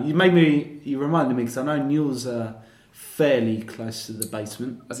Newell's are down. You reminded me because I know Newell's are fairly close to the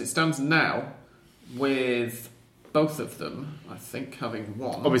basement. As it stands now, with both of them, I think, having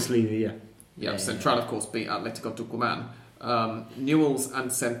won. Obviously, Yeah, Central, of course, beat Atletico Tucumán. Newell's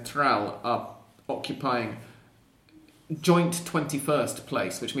and Central are occupying joint 21st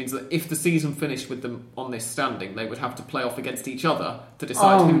place, which means that if the season finished with them on this standing, they would have to play off against each other to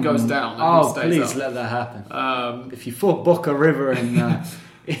decide who goes down and who stays please up. let that happen. If you fought Boca River in the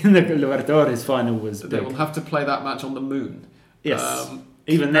Libertadores final, was They big. will have to play that match on the moon. Yes.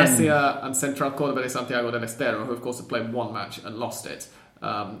 Even then, Gimnasia and Central Córdoba de Santiago del Estero, who of course have played one match and lost it,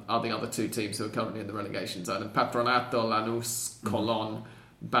 are the other two teams who are currently in the relegation zone. And Patronato, Lanús, Colón,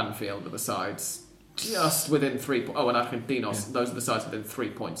 Banfield are the sides just within 3 points. Oh, and Argentinos, those are the sides within 3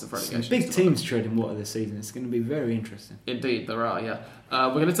 points of relegation. some big teams treading water this season. It's going to be very interesting. Indeed, there are, yeah.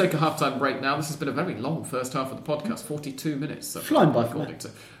 We're going to take a half-time break now. This has been a very long first half of the podcast, 42 minutes. So Flying by, according to.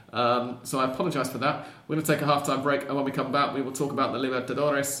 So I apologise for that. We're going to take a half-time break, and when we come back, we will talk about the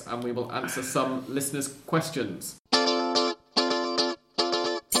Libertadores, and we will answer some listeners' questions.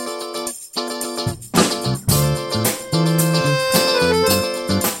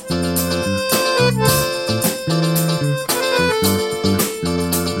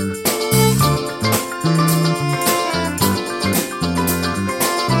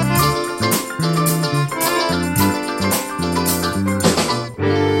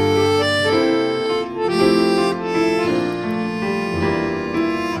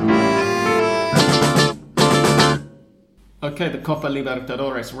 Okay, the Copa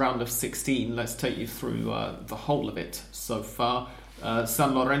Libertadores round of 16. Let's take you through the whole of it so far.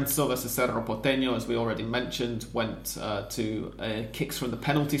 San Lorenzo versus Cerro Porteño, as we already mentioned, went to kicks from the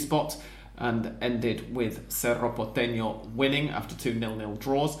penalty spot and ended with Cerro Porteño winning after 2 0-0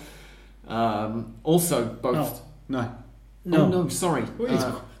 draws. Also, both... No. Oh, no, sorry.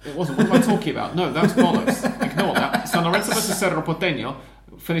 It wasn't. What am I talking about? No, that's bollocks. Ignore that. San Lorenzo versus Cerro Porteño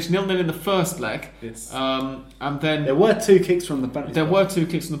finished 0-0 in the first leg. Yes. And then... There were 2 kicks from the penalty There spot. were 2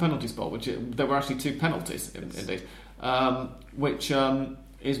 kicks from the penalty spot, there were actually 2 penalties, indeed, which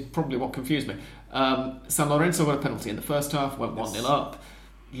is probably what confused me. San Lorenzo got a penalty in the first half, went 1-0 up,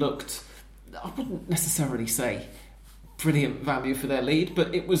 looked, I wouldn't necessarily say brilliant value for their lead,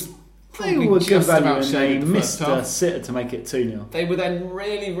 but it was They probably were good just value about and they shade the missed first a half. sitter to make it 2-0. They were then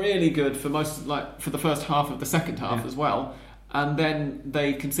really, really good for for the first half of the second half as well. And then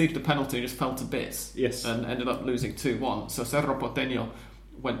they conceded a penalty and just fell to bits. Yes. And ended up losing 2-1. So Cerro Porteño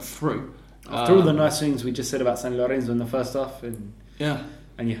went through. After all the nice things we just said about San Lorenzo in the first half, and Yeah.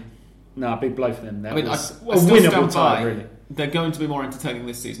 a big blow for them. That I mean, was I a still winnable stand tie, by. really. They're going to be more entertaining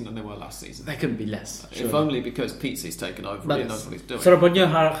this season than they were last season. They couldn't be less. If surely. only because Pizzi's taken over But and knows what he's doing. Cerro Porteño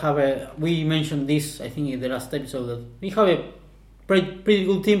have we mentioned this, I think, in the last episode, that we have a pretty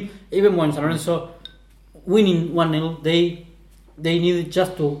good team. Even when San Lorenzo winning 1-0, they needed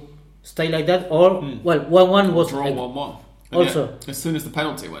just to stay like that, or 1-1 was Draw like, 1-1. And Also, yet, as soon as the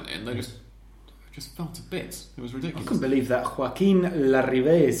penalty went in, they just fell to bits. It was I ridiculous. couldn't believe that Joaquin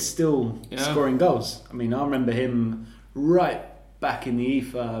Larribey is still scoring goals. I mean, I remember him right back in the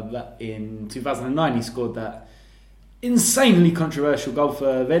IFA in 2009. He scored that insanely controversial goal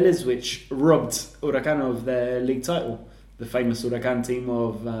for Vélez, which robbed Huracán of their league title. The famous Huracán team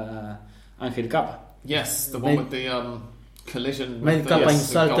of Ángel Capa. Yes, the one with the collision made with Capa the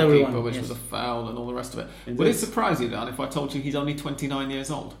insult goalkeeper, everyone, which yes. was a foul and all the rest of it. Indeed. Would it surprise you, Dan, if I told you he's only 29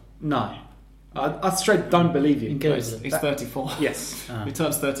 years old? No. I straight don't believe you. Incredible. He's 34. Yes. He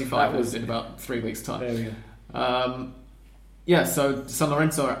turns 35 in about 3 weeks' time. There we go. So San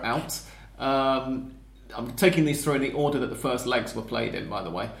Lorenzo are out. I'm taking these through in the order that the first legs were played in, by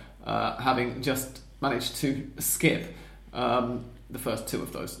the way, having just managed to skip the first two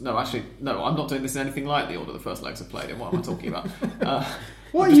of those. No, I'm not doing this in anything like the order the first legs are played in. What am I talking about?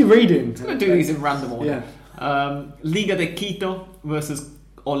 What are you reading? I'm going to do these in random order. Yeah. Liga de Quito versus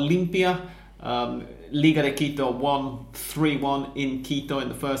Olimpia. Liga de Quito won 3-1 in Quito in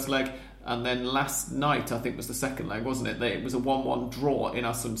the first leg, and then last night I think was the second leg, wasn't it? It was a 1-1 draw in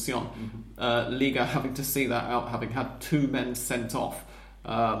Asunción. Liga having to see that out, having had 2 men sent off.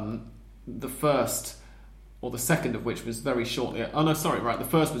 The first, or the second of which was very shortly. Oh no, sorry, right. The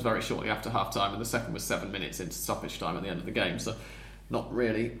first was very shortly after half time, and the second was 7 minutes into stoppage time at the end of the game. So not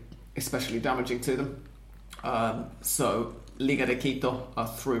really especially damaging to them. So Liga de Quito are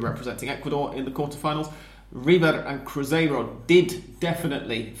through, representing Ecuador in the quarterfinals. River and Cruzeiro did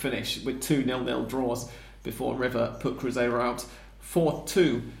definitely finish with 2 0-0 draws before River put Cruzeiro out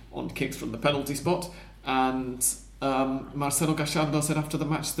 4-2 on kicks from the penalty spot. And Marcelo Gallardo said after the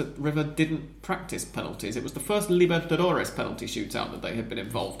match that River didn't practice penalties. It was the first Libertadores penalty shootout that they had been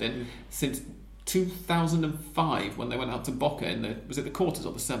involved in since 2005, when they went out to Boca in was it the quarters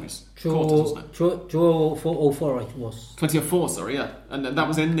or the semis? Quarters, wasn't it? 2004 it was. 2004, sorry, yeah. And that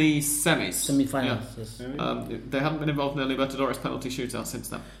was in the semis. Semi-finals, yes. They haven't been involved in the Libertadores penalty shootout since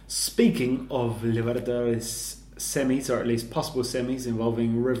then. Speaking of Libertadores semis, or at least possible semis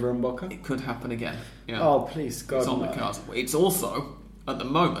involving River and Boca. It could happen again. Yeah. Oh, please, God. It's on the cards. It's also, at the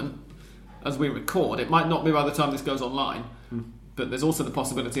moment, as we record, it might not be by the time this goes online, but there's also the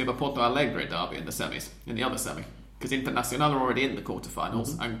possibility of a Porto Alegre derby in the semis, in the other semi, because Internacional are already in the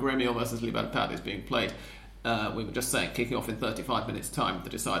quarterfinals, and Gremio versus Libertad is being played. We were just saying, kicking off in 35 minutes' time to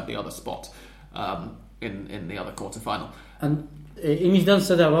decide the other spot in the other quarterfinal. And Inish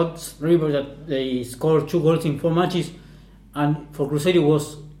said about River that they scored 2 goals in 4 matches, and for Cruzeiro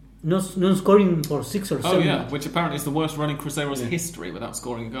was non-scoring for 6 or 7. Oh yeah, which apparently is the worst run in Cruzeiro's history without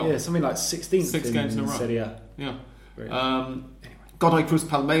scoring a goal. Yeah, something like 16th 6 games in a row. Serie A. Yeah. Godoy Cruz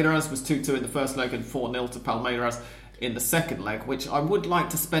Palmeiras was 2-2 in the first leg and 4-0 to Palmeiras in the second leg, which I would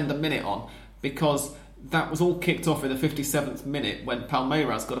like to spend a minute on, because that was all kicked off in the 57th minute when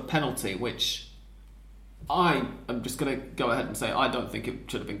Palmeiras got a penalty, which I am just going to go ahead and say I don't think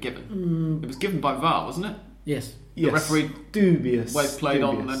it should have been given. It was given by VAR, wasn't it? Yes. The referee dubious. played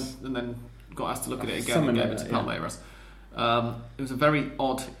dubious. on and then got asked to look at it again and gave it to Palmeiras. It was a very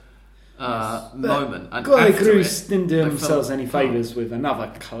odd moment. And Godoy after Cruz it, didn't do they themselves felt- any favours with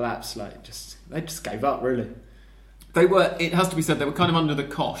another collapse. They just gave up, really. They were. It has to be said they were kind of under the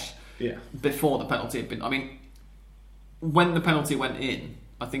cosh Yeah. before the penalty had been. I mean, when the penalty went in,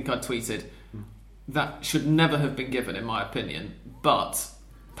 I think I tweeted that should never have been given, in my opinion. But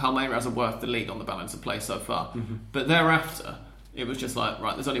Palmeiras are worth the lead on the balance of play so far. But thereafter, it was just like,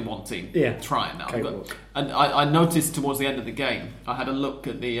 right, there's only one team trying now. And I noticed towards the end of the game, I had a look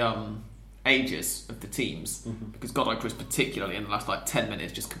at the ages of the teams, because Godoy Cruz particularly in the last 10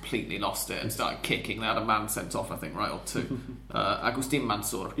 minutes just completely lost it and started kicking. They had a man sent off, I think, right, or 2. Agustin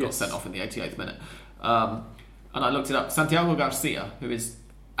Mansour got sent off in the 88th minute. And I looked it up. Santiago Garcia, who is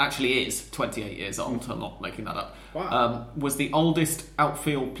 28 years old, I'm not making that up, was the oldest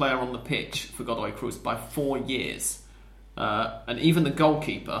outfield player on the pitch for Godoy Cruz by 4 years. And even the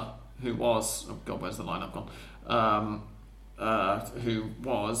goalkeeper, who was... Oh, God, where's the lineup gone? Who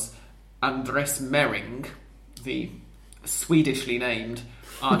was Andres Mering, the Swedishly named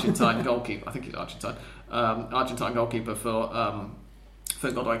Argentine goalkeeper. I think he's Argentine. Argentine goalkeeper for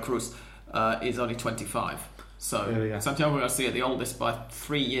Godoy Cruz is only 25. So Santiago Garcia, the oldest by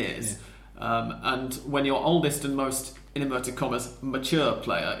 3 years. And when your oldest and most, in inverted commas, mature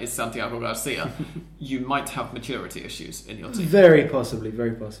player is Santiago Garcia, you might have maturity issues in your team. Very possibly.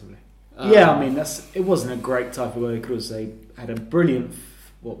 I mean, it wasn't a great time for Godoy Cruz. They had a brilliant,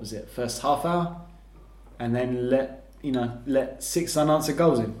 first half hour, and then let 6 unanswered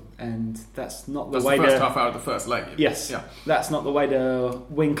goals in, and that's not the way. That's the first half hour of the first leg. Yes, that's not the way to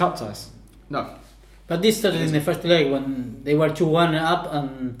win cup ties. No. But this started in the first leg when they were 2-1 up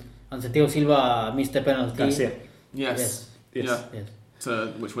and Santiago Silva missed a penalty. Garcia. Yes. Yes. So,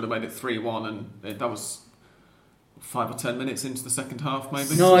 which would have made it 3-1, and that was 5 or 10 minutes into the second half,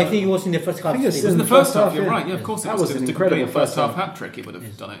 maybe. No, I think it was in the first half. I think it's It was in the first half. You're right. Yeah, of course. That It was an to incredible complete a first half half. hat trick. He would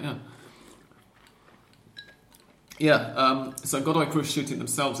have done it. Yeah. Yeah. So Godoy Cruz shooting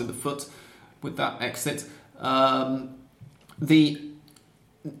themselves in the foot with that exit. The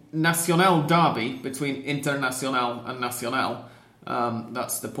Nacional derby between Internacional and Nacional,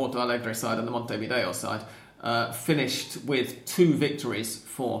 that's the Porto Alegre side and the Montevideo side, finished with 2 victories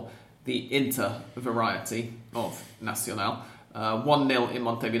for the Inter variety of Nacional. 1-0 in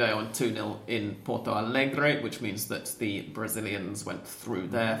Montevideo and 2-0 in Porto Alegre, which means that the Brazilians went through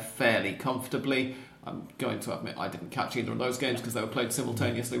there fairly comfortably. I'm going to admit I didn't catch either of those games because they were played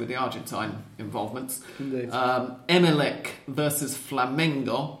simultaneously with the Argentine involvements. Emelec versus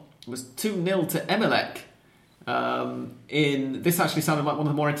Flamengo was 2-0 to Emelec. This actually sounded like one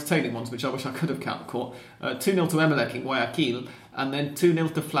of the more entertaining ones, which I wish I could have caught. 2-0 to Emelec in Guayaquil, and then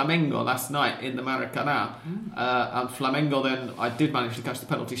 2-0 to Flamengo last night in the Maracanã. And Flamengo then, I did manage to catch the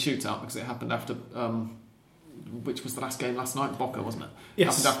penalty shootout because it happened after... which was the last game last night? Boca, wasn't it?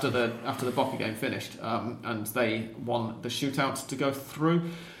 Yes. Happened after the Boca game finished, and they won the shootout to go through.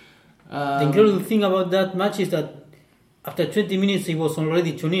 The incredible thing about that match is that after 20 minutes it was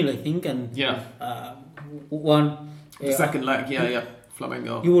already 2-0, I think, and the second leg,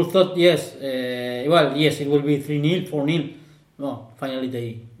 Flamengo. You would thought yes, it will be 3-0, 4-0. No, finally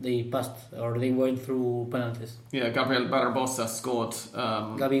they passed, or they went through penalties. Yeah, Gabriel Barbosa scored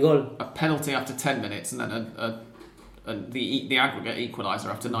Gabigol. a penalty after 10 minutes, and then the aggregate equaliser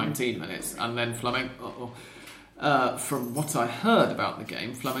after 19 minutes, and then Flamengo. From what I heard about the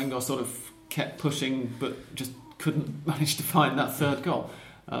game, Flamengo sort of kept pushing, but just couldn't manage to find that third goal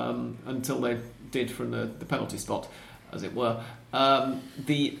until they did from the penalty spot, as it were.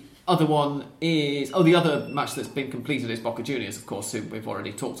 The other one is... the other match that's been completed is Boca Juniors, of course, who we've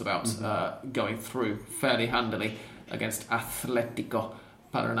already talked about, going through fairly handily against Atlético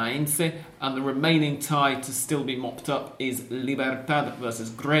Paranaense. And the remaining tie to still be mopped up is Libertad versus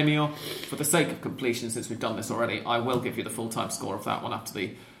Gremio. For the sake of completion, since we've done this already, I will give you the full-time score of that one after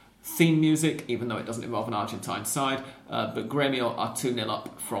the theme music, even though it doesn't involve an Argentine side. But Gremio are 2-0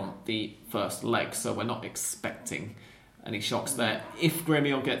 up from the first leg, so we're not expecting any shocks there. If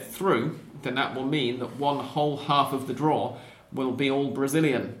Gremio get through, then that will mean that one whole half of the draw will be all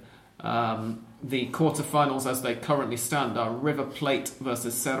Brazilian. The quarterfinals as they currently stand are River Plate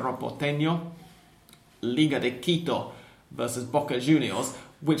versus Cerro Porteño, Liga de Quito versus Boca Juniors,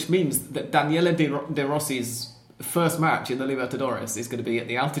 which means that Daniele De Rossi's first match in the Libertadores is going to be at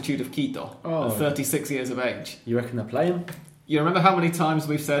the altitude of Quito, at 36 years of age. You reckon they're playing? You remember how many times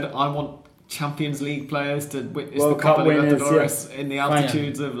we've said, I want Champions League players to witness World the Copa Cup winners, Libertadores in the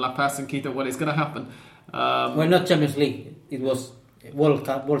altitudes of La Paz and Quito? Well, it's going to happen. Well, not Champions League. It was World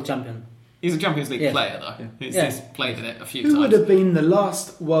Champion. He's a Champions League player, though. Yeah. He's played in it a few Who times. would have been the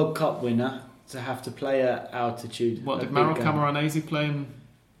last World Cup winner to have to play at altitude? What, did Mauro Camoranesi play in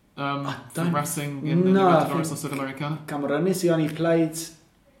Racing in the Libertadores or Sudamericana? Camoranesi only played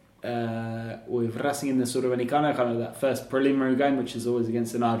with Racing in the Sudamericana, kind of that first preliminary game, which is always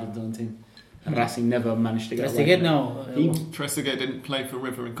against an Argentine team. And Racing never managed to get away. Trezeguet didn't play for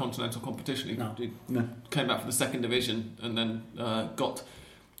River in continental competition. He came back for the second division and then got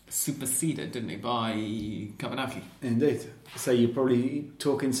superseded, didn't he, by Cabanaki? Indeed. So you're probably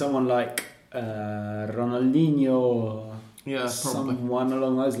talking someone like Ronaldinho or someone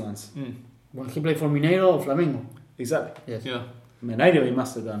along those lines. Well, he played for Mineiro or Flamengo. Exactly. Yes. Yeah. Mineiro, he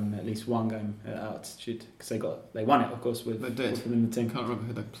must have done at least one game at altitude because they won it, of course, they did. within the team. Can't remember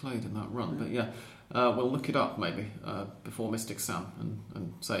who they played in that run, but we'll look it up maybe before Mystic Sam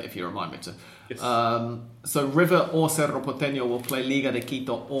and say if you remind me to. Yes. So River or Cerro Porteño will play Liga de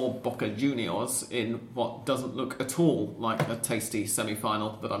Quito or Boca Juniors in what doesn't look at all like a tasty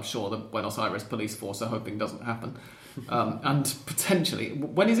semi-final that I'm sure the Buenos Aires police force are hoping doesn't happen. And potentially,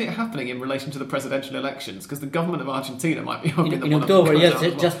 when is it happening in relation to the presidential elections? Because the government of Argentina might be hoping that in one October. of them Yes, comes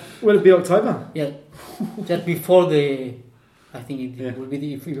out as just will it be October? Yeah, just before the. I think it will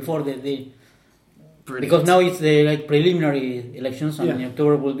be before the because now it's the preliminary elections, and in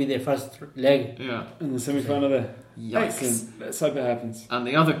October will be the first leg. Yeah, and the semi-final there. Yikes. Excellent. Let's hope it happens. And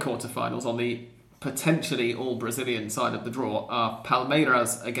the other quarterfinals on the potentially all Brazilian side of the draw are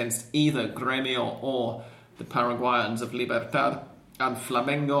Palmeiras against either Gremio or the Paraguayans of Libertad, and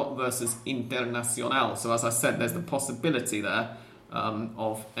Flamengo versus Internacional. So as I said, there's the possibility there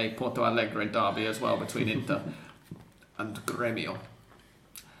of a Porto Alegre derby as well between Inter and Gremio.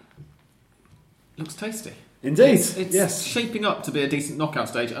 looks tasty. Indeed, It's yes. shaping up to be a decent knockout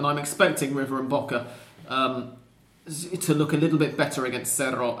stage, and I'm expecting River and Boca to look a little bit better against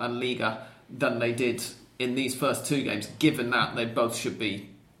Cerro and Liga than they did in these first two games, given that they both should be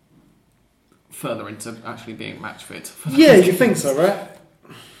further into actually being match fit. Yeah, you think so, right?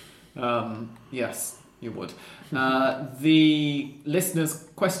 Yes, you would. The listeners'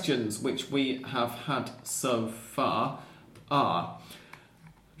 questions, which we have had so far, are...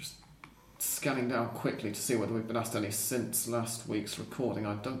 Just scanning down quickly to see whether we've been asked any since last week's recording.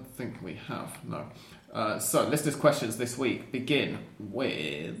 I don't think we have, no. So, listeners' questions this week begin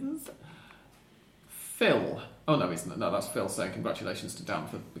with... Phil. Oh, no, isn't it? No, that's Phil saying congratulations to Dan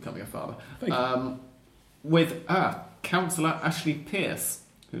for becoming a father. Thank you. With Councillor Ashley Pearce,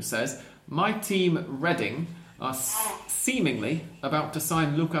 who says, my team Reading are seemingly about to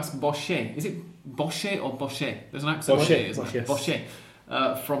sign Lucas Bochet. Is it Bochet or Bochet? There's an accent on it, isn't it? Bochet.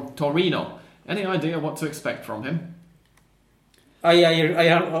 From Torino. Any idea what to expect from him? I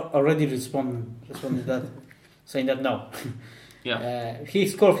already responded that, saying that no. Yeah. He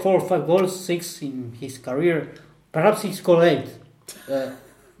scored 4 or 5 goals, 6 in his career. Perhaps he scored 8.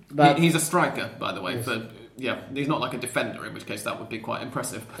 But He's a striker, by the way. Yes. He's not like a defender, in which case that would be quite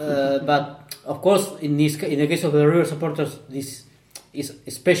impressive. But of course, in the case of the River supporters, this is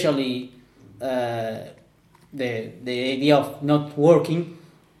especially the idea of not working,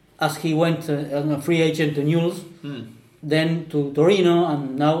 as he went on a free agent to Newell's, then to Torino,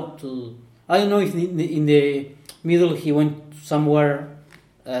 and now to, I don't know if in the middle he went somewhere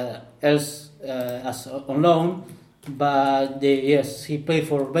else as on loan, but yes, he played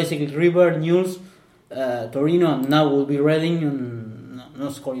for basically River, Newell's, Torino, and now will be Reading, and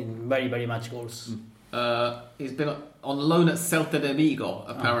not scoring very, very much goals. He's been on loan at Celta de Vigo,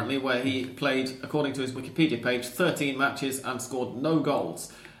 apparently, where he played, according to his Wikipedia page, 13 matches and scored no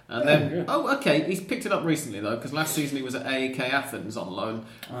goals. And then, he's picked it up recently, though, because last season he was at AEK Athens on loan,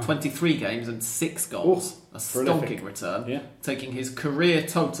 23 games and 6 goals. A stonking return, taking his career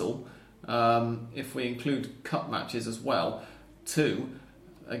total, if we include cup matches as well, to,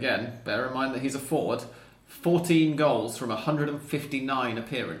 again, bear in mind that he's a forward, 14 goals from 159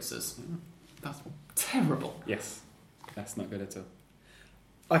 appearances. That's terrible. Yes, that's not good at all.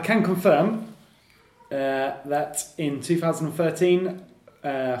 I can confirm that in 2013,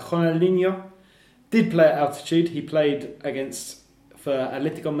 Ronaldinho did play at altitude. He played for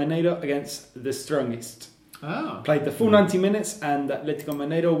Atlético Mineiro against the strongest. Played the full 90 minutes, and Atlético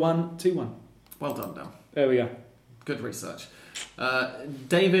Mineiro won 2-1. Well done, Dan. There we go. Good research.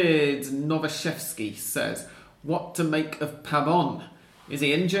 David Novashevsky says, what to make of Pavon? Is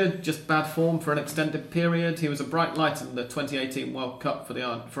he injured? Just bad form for an extended period? He was a bright light in the 2018 World Cup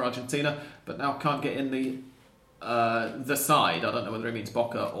for Argentina, but now can't get in the side. I don't know whether he means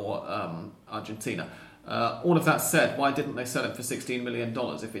Boca or Argentina. All of that said, why didn't they sell him for $16 million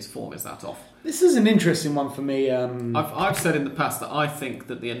if his form is that off? This is an interesting one for me. I've said in the past that I think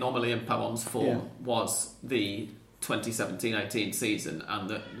that the anomaly in Pavon's form was the 2017-18 season, and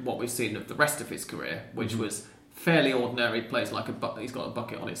that what we've seen of the rest of his career, which was fairly ordinary, plays like he's got a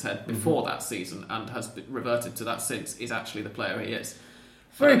bucket on his head before that season and has reverted to that since, is actually the player he is.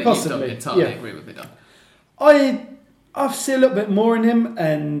 Very possibly. You don't entirely agree with me, Dan. I see a little bit more in him,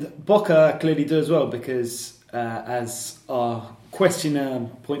 and Boca clearly do as well, because as our questioner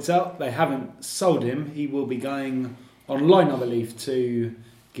points out, they haven't sold him. He will be going on loan, I believe, to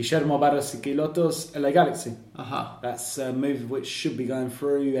Guillermo Barros y Quilotos LA Galaxy. That's a move which should be going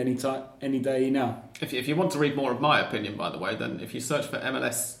through any day now. If you want to read more of my opinion, by the way, then if you search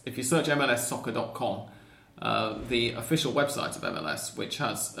MLSsoccer.com, the official website of MLS, which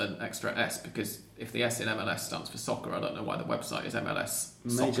has an extra S, because if the S in MLS stands for soccer, I don't know why the website is MLS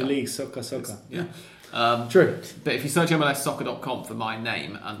Soccer. Major League Soccer. True. But if you search MLSsoccer.com for my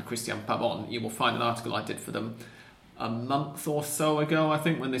name and Christian Pavon, you will find an article I did for them a month or so ago, I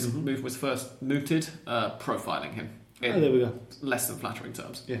think, when this move was first mooted, profiling him in there we go. less than flattering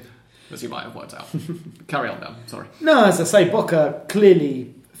terms. Yeah. As you might have worked out. Carry on, Dan. Sorry. No, as I say, Boca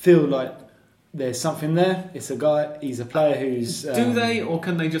clearly feel like there's something there. He's a player who's... Do they, or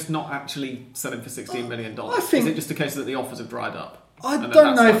can they just not actually sell him for $16 million? Is it just a case that the offers have dried up? I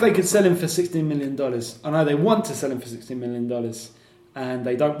don't know if they could sell him for $16 million. I know they want to sell him for $16 million, and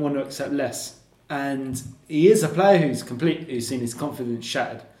they don't want to accept less. And he is a player who's seen his confidence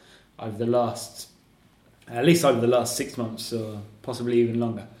shattered over the last 6 months, or possibly even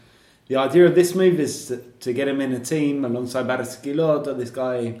longer. The idea of this move is to get him in a team alongside Barros y Quilotos. This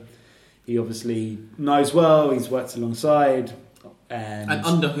guy, he obviously knows well. He's worked alongside, and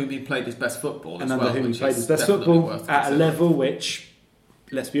under whom he played his best football. At a level which,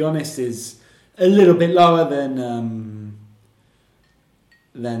 let's be honest, is a little bit lower than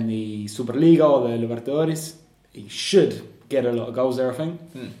the Superliga or the Libertadores. He should get a lot of goals there, I think.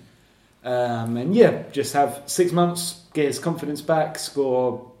 And yeah, just have 6 months, get his confidence back,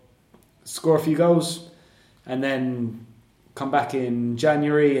 score a few goals, and then come back in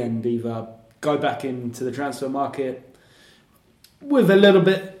January and either go back into the transfer market with a little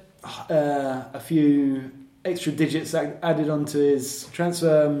bit, a few extra digits added onto his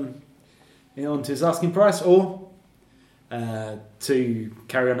transfer, onto his asking price, or to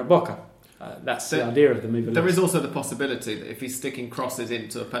carry on at Boca. That's the idea of the move. There is also the possibility that if he's sticking crosses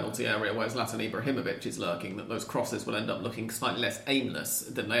into a penalty area where Zlatan Ibrahimovic is lurking, that those crosses will end up looking slightly less aimless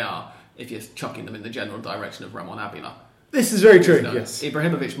than they are if you're chucking them in the general direction of Ramon Abila. This is very true, yes.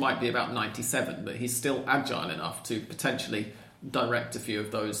 Ibrahimovic might be about 97, but he's still agile enough to potentially direct a few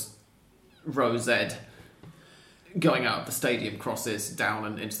of those row Z going out of the stadium crosses down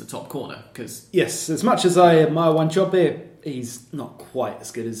and into the top corner. Cause yes, as much as I admire Wanchope, he's not quite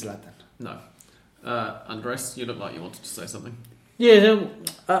as good as Zlatan. No. Andres, you look like you wanted to say something. Yeah,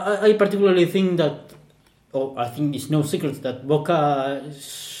 I particularly think that, I think it's no secret that Boca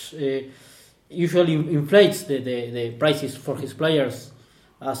usually inflates the prices for his players,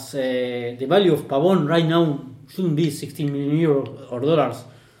 as the value of Pavon right now shouldn't be 16 million euros or dollars,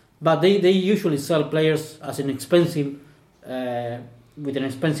 but they usually sell players as an expensive, with an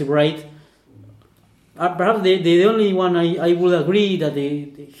expensive rate. Perhaps the only one I would agree that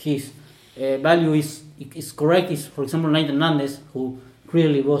his value is correct is, for example, Nathan Hernandez, who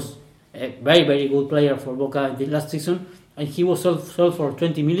clearly was a very, very good player for Boca in the last season, and he was sold for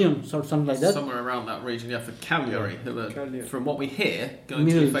 20 million, or something like that. Somewhere around that region, yeah, for Cagliari, who are, from what we hear, going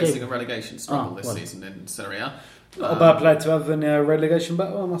Middle to be facing table. a relegation struggle this season in Serie A. Not a bad player to have in a relegation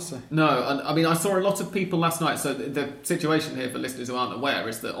battle, I must say. No, and I mean, I saw a lot of people last night. So the situation here, for listeners who aren't aware,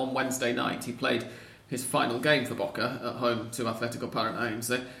 is that on Wednesday night he played his final game for Boca at home to Atletico Paranaense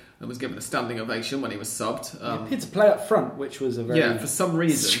and was given a standing ovation when he was subbed. He appeared to play up front, which was a very for some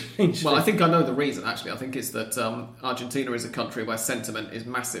reason. strange Well, I thing. think I know the reason, actually. I think it's that Argentina is a country where sentiment is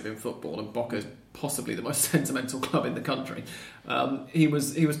massive in football, and Boca is possibly the most sentimental club in the country. He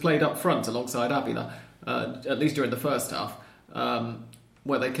was played up front alongside Abila, at least during the first half,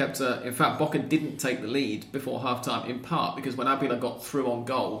 where they kept... in fact, Boca didn't take the lead before half-time, in part because when Abila got through on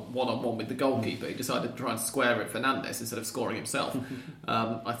goal, one-on-one with the goalkeeper, he decided to try and square it Fernandes instead of scoring himself.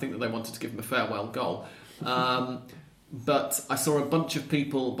 I think that they wanted to give him a farewell goal. But I saw a bunch of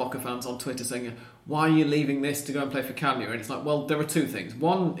people, Boca fans, on Twitter saying, why are you leaving this to go and play for Cagliari? And it's like, well, there are two things.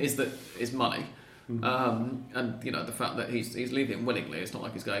 One is money. And, the fact that he's leaving willingly. It's not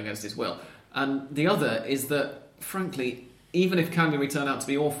like he's going against his will. And the other is that, frankly, even if Cagliari turn out to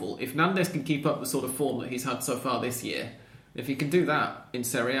be awful, if Nandes can keep up the sort of form that he's had so far this year, if he can do that in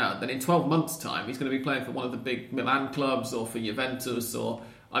Serie A, then in 12 months' time, he's going to be playing for one of the big Milan clubs or for Juventus or...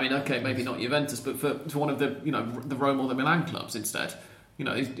 I mean, okay, maybe not Juventus, but for one of the, the Rome or the Milan clubs instead.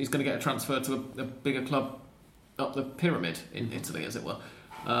 He's going to get a transfer to a bigger club up the pyramid in Italy, as it were.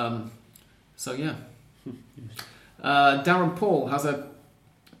 So, yeah. Darren Paul has a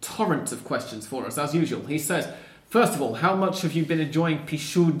torrent of questions for us, as usual. He says, first of all, how much have you been enjoying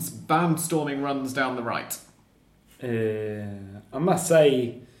Pichud's barnstorming runs down the right? I must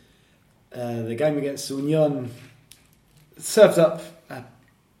say, the game against Union served up a,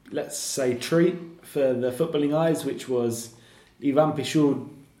 let's say, treat for the footballing eyes, which was Ivan Pichud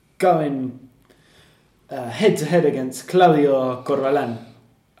going head-to-head against Claudio Corvalan,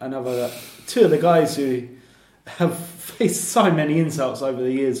 two of the guys who have faced so many insults over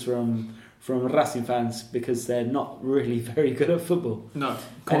the years from Racing fans because they're not really very good at football. No.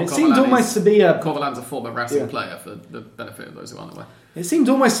 And it seemed almost to be a... Corvalan's a former Racing player, for the benefit of those who aren't aware. It seemed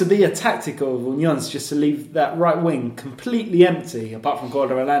almost to be a tactic of Union's just to leave that right wing completely empty, apart from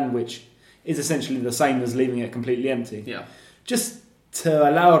Corvalan, which is essentially the same as leaving it completely empty. Yeah. Just to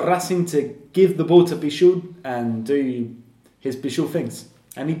allow Racing to give the ball to Pichud and do his Pichud things.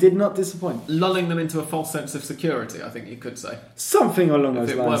 And he did not disappoint. Lulling them into a false sense of security, I think you could say. Something along those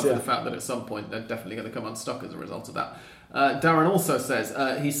lines, If it lines, weren't for the fact that at some point they're definitely going to come unstuck as a result of that. Darren also says,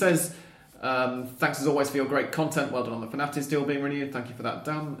 thanks as always for your great content. Well done on the Fanatis deal being renewed. Thank you for that,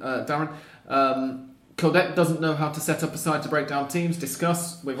 Darren. Codet doesn't know how to set up a side to break down teams.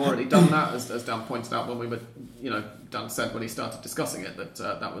 Discuss. We've already done that, as Dan pointed out when we were, Dan said when he started discussing it that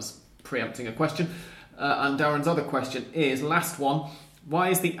that was preempting a question. And Darren's other question is, last one, why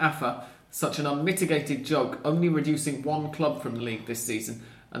is the AFA such an unmitigated joke, only reducing one club from the league this season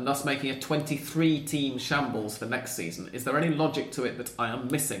and thus making a 23-team shambles for next season? Is there any logic to it that I am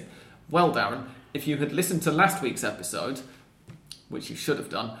missing? Well, Darren, if you had listened to last week's episode, which you should have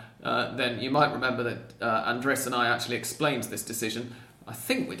done, then you might remember that Andres and I actually explained this decision. I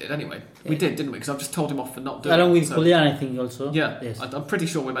think we did anyway. We did, didn't we? Because I've just told him off for not doing Along it. with Julian, I think also. Yeah, Yes. I'm pretty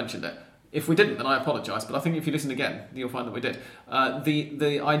sure we mentioned it. If we didn't, then I apologise. But I think if you listen again, you'll find that we did.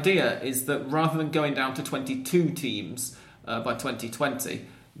 The idea is that rather than going down to 22 teams by 2020,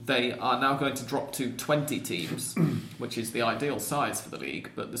 they are now going to drop to 20 teams, which is the ideal size for the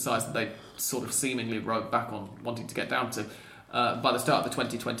league, but the size that they sort of seemingly rode back on wanting to get down to by the start of the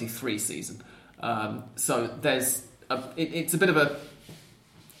 2023 season. So there's it's a bit of a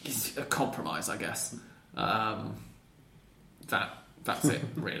compromise, I guess. That's it,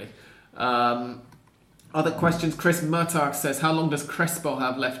 really. Other questions. Chris Murtagh says, how long does Crespo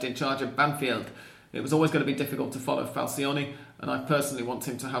have left in charge of Banfield? It was always going to be difficult to follow Falcioni, and I personally want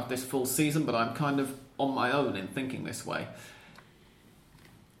him to have this full season, but I'm kind of on my own in thinking this way.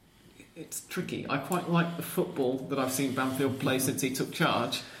 It's tricky. I quite like the football that I've seen Banfield play since he took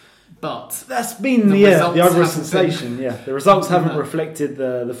charge, but that's been the overall sensation. The results haven't reflected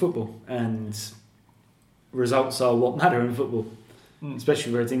the football, and results are what matter in football,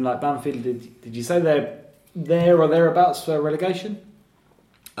 especially for a team like Banfield. Did you say they're there or thereabouts for relegation?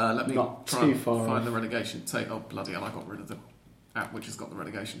 Let me Not try too and far find off. the relegation table. Oh, bloody hell, I got rid of the app which has got the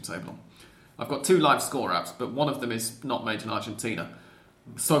relegation table on. I've got two live score apps, but one of them is not made in Argentina.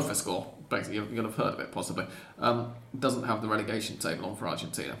 SofaScore, basically, you're going to have heard of it possibly, doesn't have the relegation table on for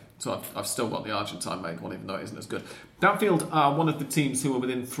Argentina. So I've still got the Argentine-made one, even though it isn't as good. Banfield are one of the teams who are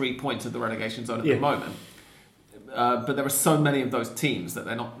within 3 points of the relegation zone at the moment. But there are so many of those teams that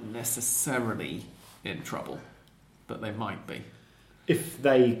they're not necessarily in trouble, but they might be. If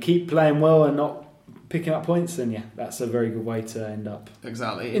they keep playing well and not picking up points, then that's a very good way to end up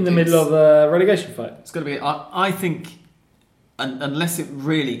exactly in the middle of a relegation fight. It's going to be, I think, unless it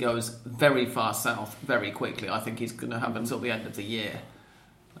really goes very far south very quickly, I think he's going to have until the end of the year.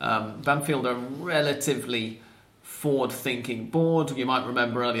 Banfield are relatively forward-thinking board. You might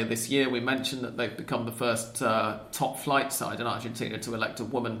remember earlier this year we mentioned that they've become the first top-flight side in Argentina to elect a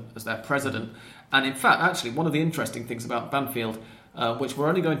woman as their president. And in fact, actually, one of the interesting things about Banfield, which we're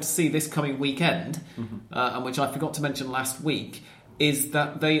only going to see this coming weekend, and which I forgot to mention last week, is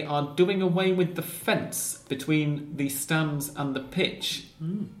that they are doing away with the fence between the stands and the pitch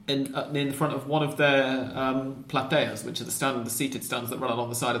in front of one of their plateas, which are the seated stands that run along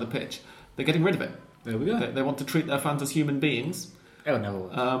the side of the pitch. They're getting rid of it. There we go. They want to treat their fans as human beings. Oh,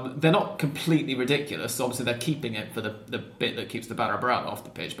 no. They're not completely ridiculous. Obviously, they're keeping it for the bit that keeps the Barra Brava off the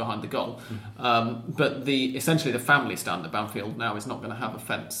pitch behind the goal. But essentially the family stand at Banfield now is not going to have a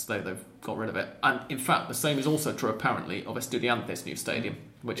fence. They've got rid of it. And in fact, the same is also true, apparently, of Estudiantes' new stadium,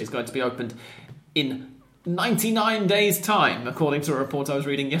 which is going to be opened in 99 days' time, according to a report I was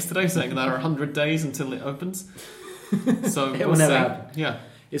reading yesterday, saying there are 100 days until it opens. So it will never happen. Yeah.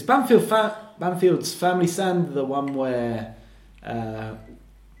 Is Banfield's family stand the one where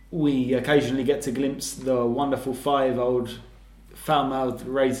we occasionally get to glimpse the wonderful 5 old foul-mouthed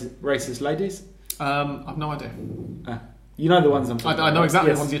racist ladies? I've no idea. You know the ones I'm talking about. I know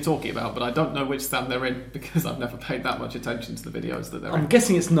exactly the ones you're talking about, but I don't know which stand they're in because I've never paid that much attention to the videos that they're in. I'm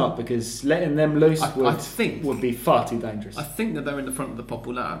guessing it's not, because letting them loose would be far too dangerous. I think that they're in the front of the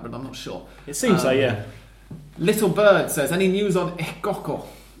Popular, but I'm not sure. It seems so, yeah. Little Bird says, any news on Ekoko?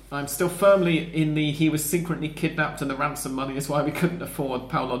 I'm still firmly in the he was secretly kidnapped and the ransom money is why we couldn't afford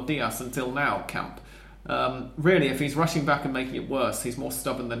Paulo Diaz until now camp. Really, if he's rushing back and making it worse, he's more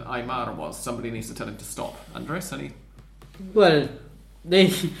stubborn than Aymar was. Somebody needs to tell him to stop. Andres, any? Well, they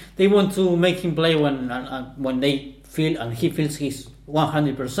want to make him play when they feel and he feels he's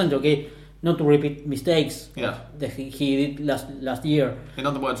 100% okay, not to repeat mistakes that he did last year. In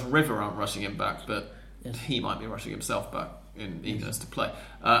other words, River aren't rushing him back, but he might be rushing himself back in eagerness to play.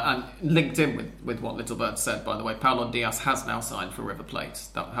 And linked in with what Little Bird said, by the way, Paulo Diaz has now signed for River Plate.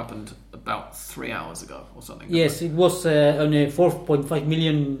 That happened about 3 hours ago or something. Yes, it was on a $4.5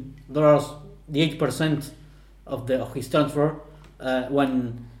 million, the 8% of his transfer,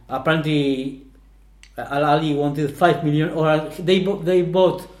 when apparently Al Ahly wanted $5 million, or they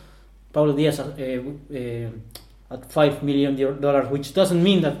bought Paulo Diaz at $5 million, which doesn't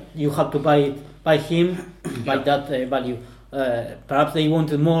mean that you have to buy him by that value. Perhaps they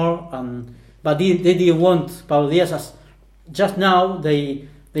wanted more, but they didn't want Paulo Diaz. As just now they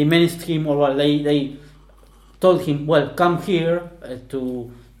menaced him, or they told him, well, come here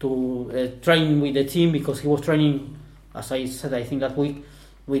to train with the team, because he was training, as I said, I think that week,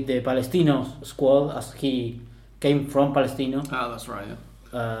 with the Palestino squad, as he came from Palestino. Ah, that's right,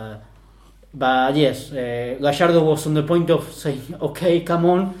 yeah. But yes, Gallardo was on the point of saying, okay, come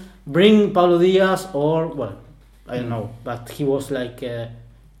on, bring Paulo Diaz, or, well, I don't know, but he was like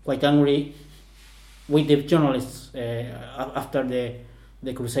quite angry with the journalists after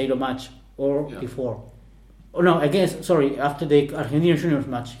the Cruzeiro match or before. Oh no, after the Argentinian Juniors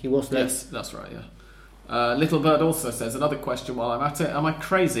match, he was like... Yes, that's right, yeah. Little Bird also says, another question while I'm at it, am I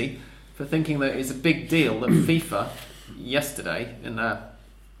crazy for thinking that it's a big deal that FIFA yesterday in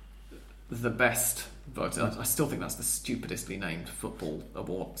the best vote, I still think that's the stupidestly named football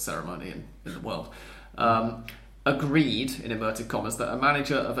award ceremony in the world, agreed, in inverted commas, that a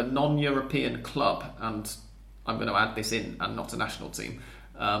manager of a non-European club, and I'm going to add this in, and not a national team,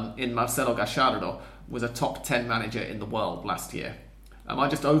 in Marcelo Gallardo, was a top 10 manager in the world last year. Am I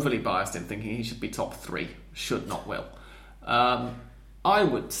just overly biased in thinking he should be top 3? Should, not will. I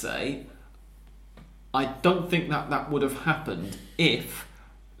would say I don't think that would have happened if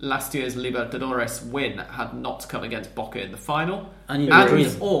last year's Libertadores win had not come against Boca in the final,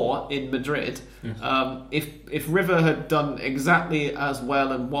 or in Madrid. Yes. If River had done exactly as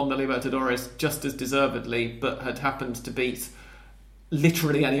well and won the Libertadores just as deservedly, but had happened to beat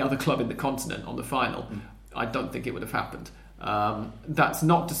literally any other club in the continent on the final, I don't think it would have happened. That's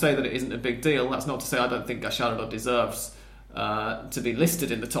not to say that it isn't a big deal. That's not to say I don't think Gallardo deserves to be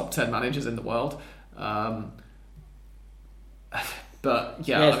listed in the top 10 managers in the world. But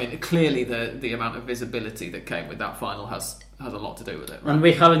yeah, yes. I mean, clearly the amount of visibility that came with that final has a lot to do with it. Right? And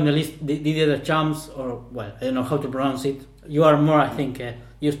we have in the list Didier Deschamps, or well, I don't know how to pronounce it. You are more, I think,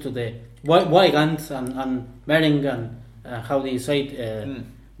 used to the Weigand and Mering and how do you say it?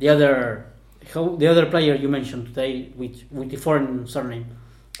 The other player you mentioned today with the foreign surname.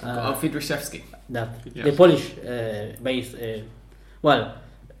 Fidryszewski. The Polish based.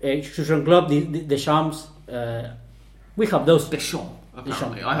 Jurgen Klopp, the Shams. We have those. Deschamps,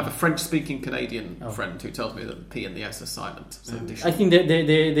 apparently. I have a French-speaking Canadian friend who tells me that the P and the S are silent. So I think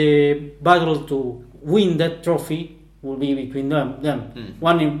the battle to win that trophy will be between them.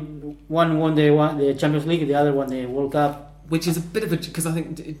 One won the Champions League, the other won the World Cup. Which is a bit of a... Because I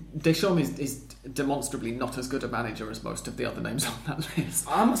think Deschamps is demonstrably not as good a manager as most of the other names on that list.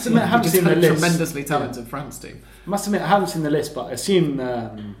 I must admit, I haven't seen the list. Tremendously talented France team. I must admit, I haven't seen the list, but I assume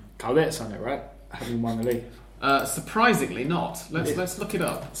Calvette's on it, right? Having won the league. Surprisingly not. Let's look it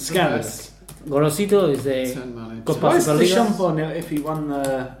up. Scandalous. Gorosito is the Copa Why is Deschamps on it if he won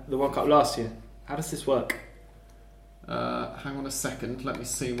the World Cup last year? How does this work? Hang on a second. Let me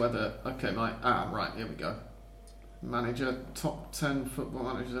see whether... Okay, right, here we go. Manager, top 10 football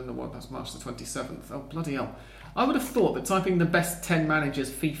managers in the world. That's March the 27th. Oh, bloody hell. I would have thought that typing the best 10 managers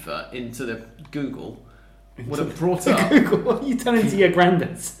FIFA into the Google would have brought up... Google? What are you telling to your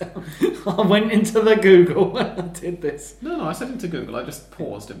granddads? I went into the Google when I did this. No, I said into Google. I just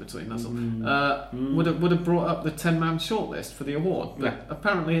paused in between, that's all. Would have brought up the 10-man shortlist for the award, but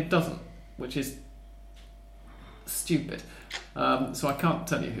apparently it doesn't, which is stupid. So I can't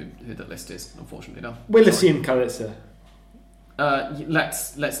tell you who the list is, unfortunately. No. We'll assume Kalitsa.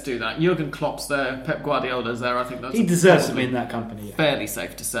 Let's do that. Jurgen Klopp's there, Pep Guardiola's there. I think he deserves to be in that company. Yeah. Fairly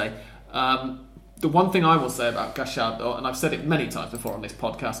safe to say. The one thing I will say about Gallardo, and I've said it many times before on this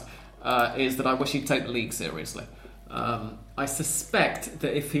podcast, is that I wish he'd take the league seriously. I suspect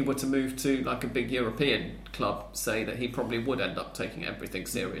that if he were to move to like a big European club, say, that he probably would end up taking everything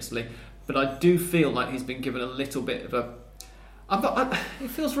seriously. But I do feel like he's been given a little bit of a... it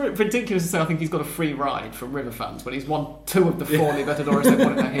feels ridiculous to say I think he's got a free ride from River fans when he's won 2 of the 4 Libertadores they've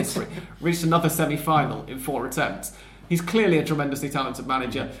won in their history, reached another semi-final in 4 attempts. He's clearly a tremendously talented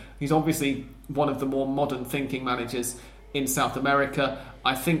manager. He's obviously one of the more modern thinking managers in South America.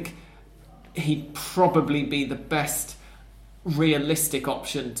 I think he'd probably be the best realistic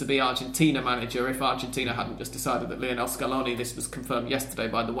option to be Argentina manager if Argentina hadn't just decided that Lionel Scaloni, this was confirmed yesterday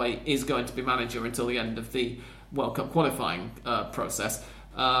by the way, is going to be manager until the end of the World Cup qualifying process.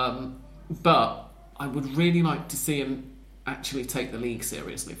 But I would really like to see him actually take the league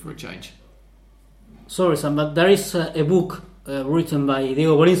seriously for a change. Sorry, Sam, but there is a book written by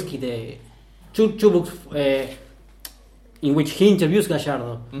Diego Borinsky, the two books in which he interviews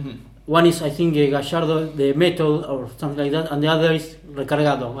Gallardo. Mm-hmm. One is, I think, Gallardo, the method, or something like that, and the other is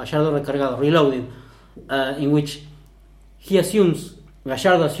Gallardo Recargado, Reloaded, in which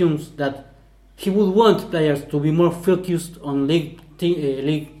Gallardo assumes that he would want players to be more focused on league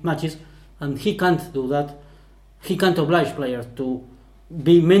matches, and he can't do that. He can't oblige players to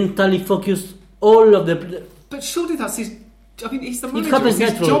be mentally focused all of the... But surely that's his... I mean, he's the manager. It's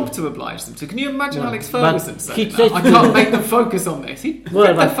his job to oblige them to. Can you imagine Alex Ferguson saying that? I can't make them focus on this. They're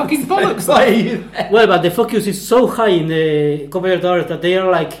fucking bollocks. But the focus is so high in the Copa Libertadores that they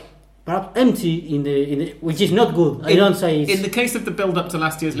are like perhaps empty in the which is not good. I don't say it's... In the case of the build-up to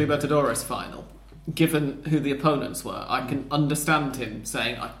last year's Libertadores final, given who the opponents were. I can understand him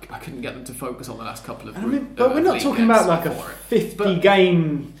saying I couldn't get them to focus on the last couple of but we're not talking about like a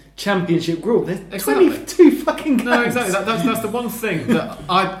 50-game championship group. There's Exactly. 22 fucking games. No, exactly. That's the one thing that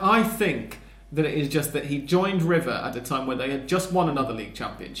I think that it is just that he joined River at a time where they had just won another league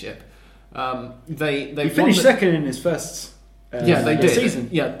championship. They He finished second in his first they did. season.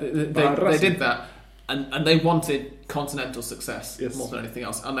 Yeah, they did that. And they wanted continental success more than anything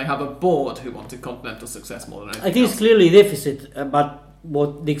else. And they have a board who wanted continental success more than anything else. I think it's clearly deficit, but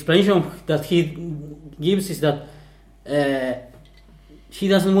what the explanation that he gives is that he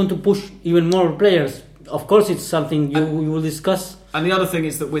doesn't want to push even more players. Of course, it's something we will discuss. And the other thing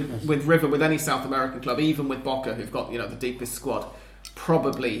is that with River, with any South American club, even with Boca, who've got the deepest squad,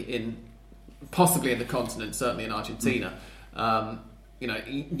 possibly in the continent, certainly in Argentina,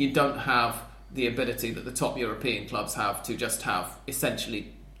 you don't have the ability that the top European clubs have to just have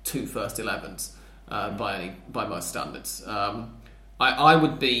essentially 2 first 11s by most standards. I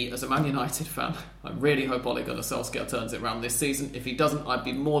would be, as a Man United fan, I really hope Ole Gunnar Solskjaer turns it around this season. If he doesn't, I'd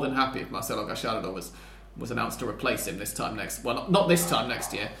be more than happy if Marcelo Gallardo was announced to replace him this time next. Well, not this time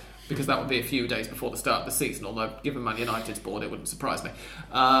next year, because that would be a few days before the start of the season. Although, given Man United's board, it wouldn't surprise me.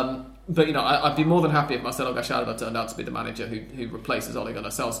 But I'd be more than happy if Marcelo Gallardo turned out to be the manager who replaces Ole Gunnar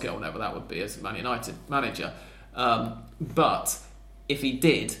Solskjaer, whenever that would be, as Man United manager. But if he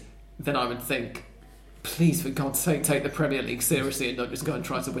did, then I would think, please, for God's sake, take the Premier League seriously and don't just go and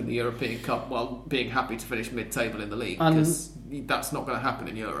try to win the European Cup while being happy to finish mid-table in the league, because that's not going to happen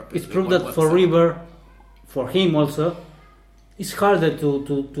in Europe. It's proved that for River, for him also, it's harder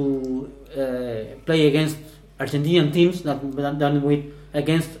to play against Argentinian teams than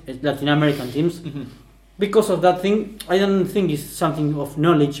against Latin American teams. Mm-hmm. Because of that thing, I don't think it's something of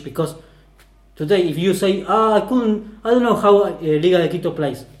knowledge, because today if you say, I don't know how Liga de Quito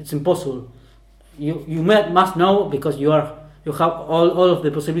plays, it's impossible. You must know, because you have all of the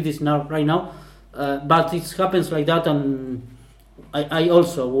possibilities right now, but it happens like that, and I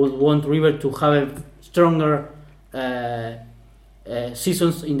also would want River to have a stronger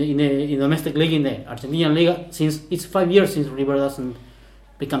seasons in the domestic league, in the Argentinian Liga, since it's 5 years since River doesn't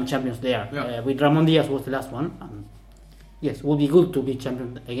become champions there. Yeah. With Ramon Diaz was the last one, and yes, it would be good to be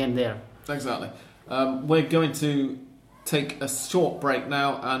champion again there. Exactly. We're going to take a short break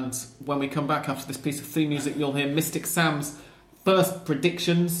now, and when we come back after this piece of theme music, you'll hear Mystic Sam's first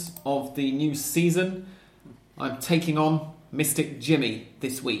predictions of the new season. I'm taking on Mystic Jimmy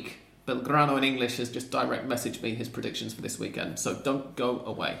this week. Belgrano in English has just direct messaged me his predictions for this weekend, so don't go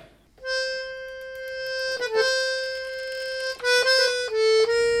away.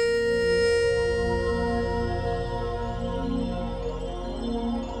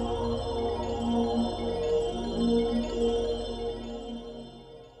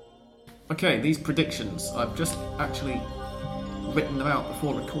 Okay, these predictions, I've just actually written them out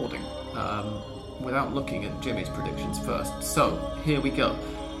before recording, without looking at Jimmy's predictions first. So, here we go.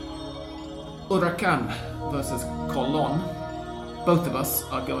 Huracan versus Colón. Both of us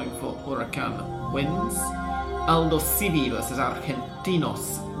are going for Huracan wins. Aldo Civi versus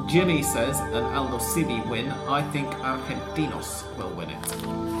Argentinos. Jimmy says an Aldo Civi win. I think Argentinos will win it.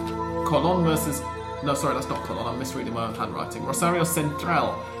 Colón versus... No, sorry, that's not Colón. I'm misreading my own handwriting. Rosario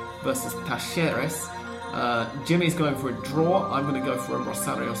Central versus Talleres. Jimmy's going for a draw. I'm going to go for a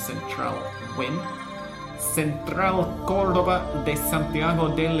Rosario Central win. Central Córdoba de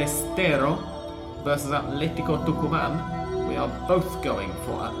Santiago del Estero versus Atlético Tucumán. We are both going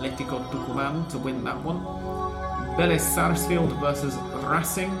for Atlético Tucumán to win that one. Vélez Sarsfield versus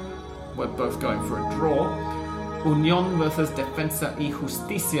Racing. We're both going for a draw. Unión versus Defensa y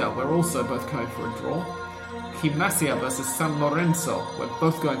Justicia. We're also both going for a draw. Gimnasia versus San Lorenzo. We're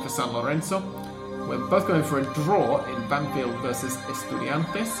both going for San Lorenzo. We're both going for a draw in Banfield versus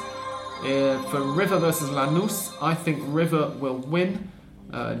Estudiantes. For River versus Lanús, I think River will win.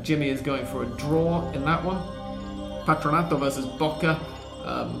 Jimmy is going for a draw in that one. Patronato versus Boca.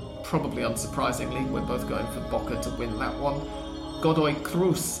 Probably unsurprisingly, we're both going for Boca to win that one. Godoy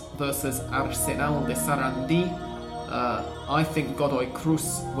Cruz versus Arsenal de Sarandí. I think Godoy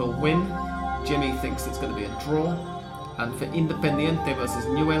Cruz will win. Jimmy thinks it's going to be a draw. And for Independiente versus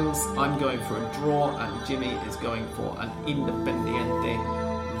Newell's, I'm going for a draw, and Jimmy is going for an Independiente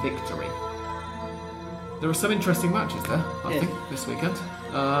victory. There are some interesting matches there, I think, this weekend.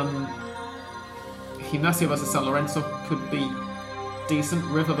 Gimnasia versus San Lorenzo could be decent.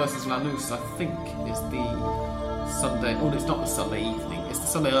 River versus Lanús, I think, is the Sunday... Oh, it's not the Sunday evening. It's the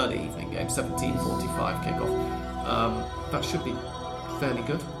Sunday early evening game, 17:45 kickoff. That should be fairly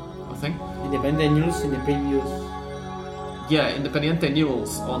good, I think. Independiente News in the previous... Yeah, Independiente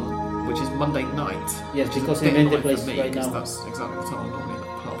Newell's on which is Monday night. Yes, which is because a bit Independiente annoying plays for me, right 'cause now. that's exactly the time I'm normally in the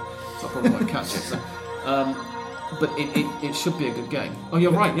pub, so I probably won't catch it. So, but it should be a good game. Oh,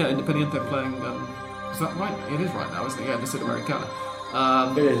 you're right. Yeah, Independiente playing. Is that right? It is right now, isn't it? Yeah, in the Sudamericana.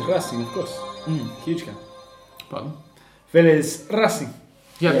 Vélez Racing, of course. Huge game. Pardon? Vélez Racing.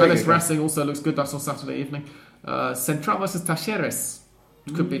 Yeah, Yeah, Vélez good Racing also looks good. That's on Saturday evening. Central versus Talleres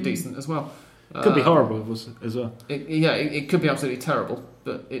could be decent as well. Could be horrible as well. It could be absolutely terrible,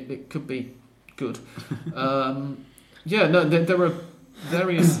 but it could be good. There are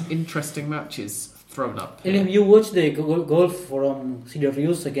various interesting matches thrown up. Eliam, you watched the goal from Silvio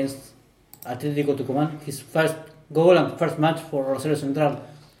Rius against Atlético Tucumán, his first goal and first match for Rosario Central.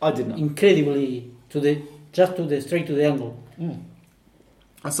 I did not. Incredibly straight to the angle.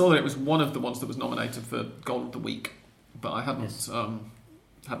 I saw that it was one of the ones that was nominated for Goal of the Week, but I hadn't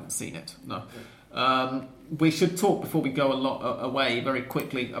seen it. No. We should talk before we go away very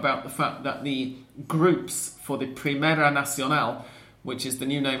quickly about the fact that the groups for the Primera Nacional, which is the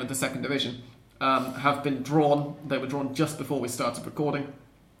new name of the second division, have been drawn. They were drawn just before we started recording,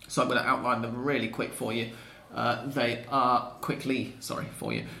 so I'm going to outline them really quick for you. They are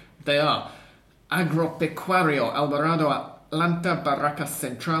Agropecuario Alvarado Atlanta, Barracas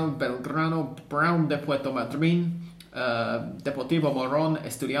Central, Belgrano, Brown de Puerto Madryn, Deportivo Morón,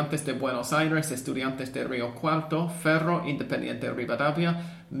 Estudiantes de Buenos Aires, Estudiantes de Río Cuarto, Ferro, Independiente Rivadavia,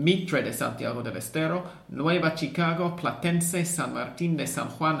 Mitre de Santiago del Estero, Nueva Chicago, Platense, San Martín de San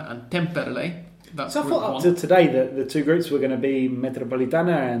Juan, and Temperley. That's So I group thought up one. to today that the two groups were going to be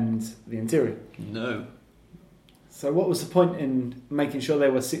Metropolitana and the Interior. No. So what was the point in making sure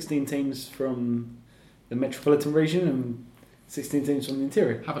there were 16 teams from the Metropolitan region and 16 teams from the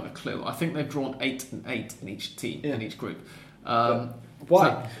Interior? Haven't a clue. I think they've drawn 8 and 8 in each team, in each group. Why?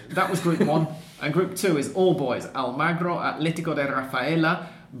 So that was group 1. And group 2 is all boys. Almagro, Atlético de Rafaela,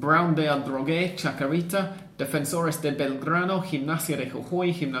 Brown de Adrogué, Chacarita, Defensores de Belgrano, Gimnasia de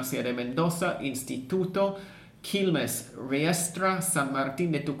Jujuy, Gimnasia de Mendoza, Instituto, Quilmes, Riestra, San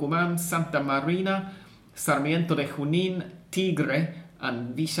Martín de Tucumán, Santa Marina, Sarmiento de Junín, Tigre,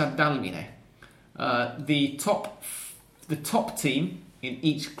 and Villa Dálmine. The top team in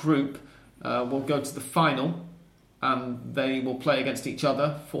each group will go to the final, and they will play against each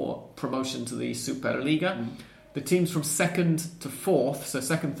other for promotion to the Superliga. The teams from 2nd to 4th, so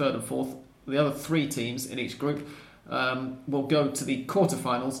 2nd, 3rd and 4th, the other 3 teams in each group will go to the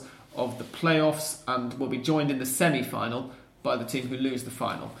quarterfinals of the playoffs and will be joined in the semi-final by the team who lose the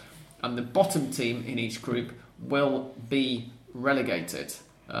final. And the bottom team in each group will be relegated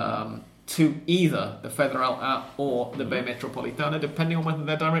to either the Federal A or the B Metropolitana, depending on whether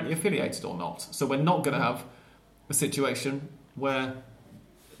they're directly affiliated or not. So we're not going to have a situation where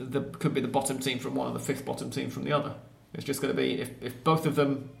there could be the bottom team from one and the 5th bottom team from the other. It's just going to be, if both of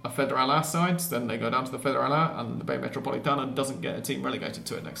them are Federal A sides, then they go down to the Federal A, and the B Metropolitana doesn't get a team relegated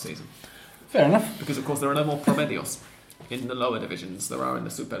to it next season. Fair enough. Because, of course, there are no more promedios in the lower divisions. There are in the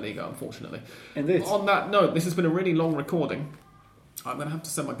Superliga, unfortunately. Indeed. On that note, this has been a really long recording. I'm going to have to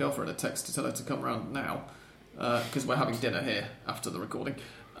send my girlfriend a text to tell her to come around now, because we're having dinner here after the recording.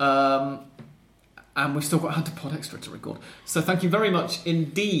 And we've still got Hand to Pod Extra to record. So thank you very much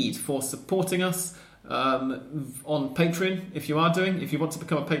indeed for supporting us on Patreon. If you want to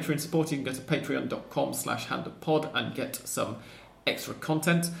become a Patreon supporter, you can go to patreon.com/handofpod and get some extra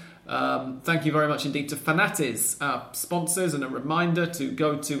content. Thank you very much indeed to Fanatis, our sponsors, and a reminder to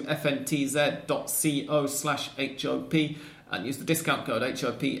go to fntz.co/HOP and use the discount code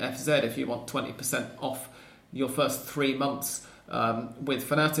HOPFZ if you want 20% off your first 3 months with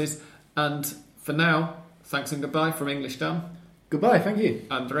Fanatis. And for now, thanks and goodbye from English Dan. Goodbye, thank you.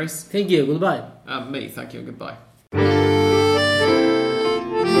 Andres. Thank you, goodbye. And me, thank you and goodbye.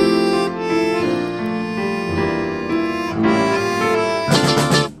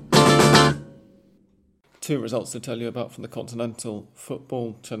 Two results to tell you about from the continental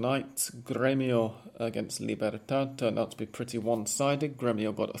football tonight. Gremio against Libertad turned out to be pretty one-sided.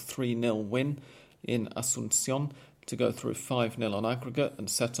 Gremio got a 3-0 win in Asunción to go through 5-0 on aggregate and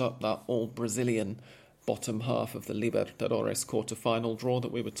set up that all-Brazilian bottom half of the Libertadores quarter-final draw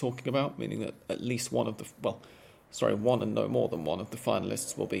that we were talking about, meaning that at least one and no more than one of the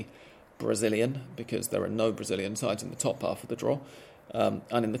finalists will be Brazilian, because there are no Brazilian sides in the top half of the draw. And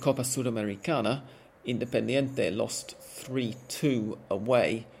in the Copa Sudamericana, Independiente lost 3-2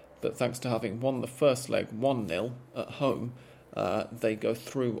 away, but thanks to having won the first leg 1-0 at home, they go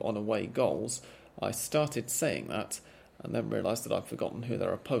through on away goals. I started saying that and then realised that I'd forgotten who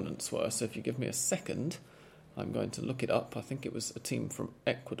their opponents were, so if you give me a second, I'm going to look it up. I think it was a team from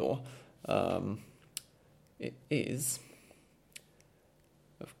Ecuador. It is,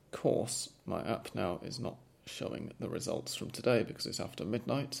 of course, my app now is not showing the results from today because it's after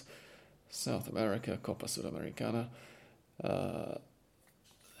midnight. South America, Copa Sudamericana.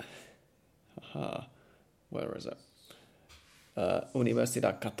 Where is it?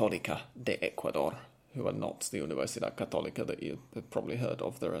 Universidad Católica de Ecuador, who are not the Universidad Católica that you have probably heard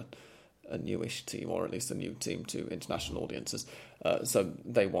of. They're a newish team, or at least a new team to international audiences. So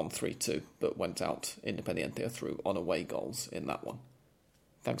they won 3-2, but went out Independiente through on away goals in that one.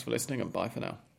 Thanks for listening, and bye for now.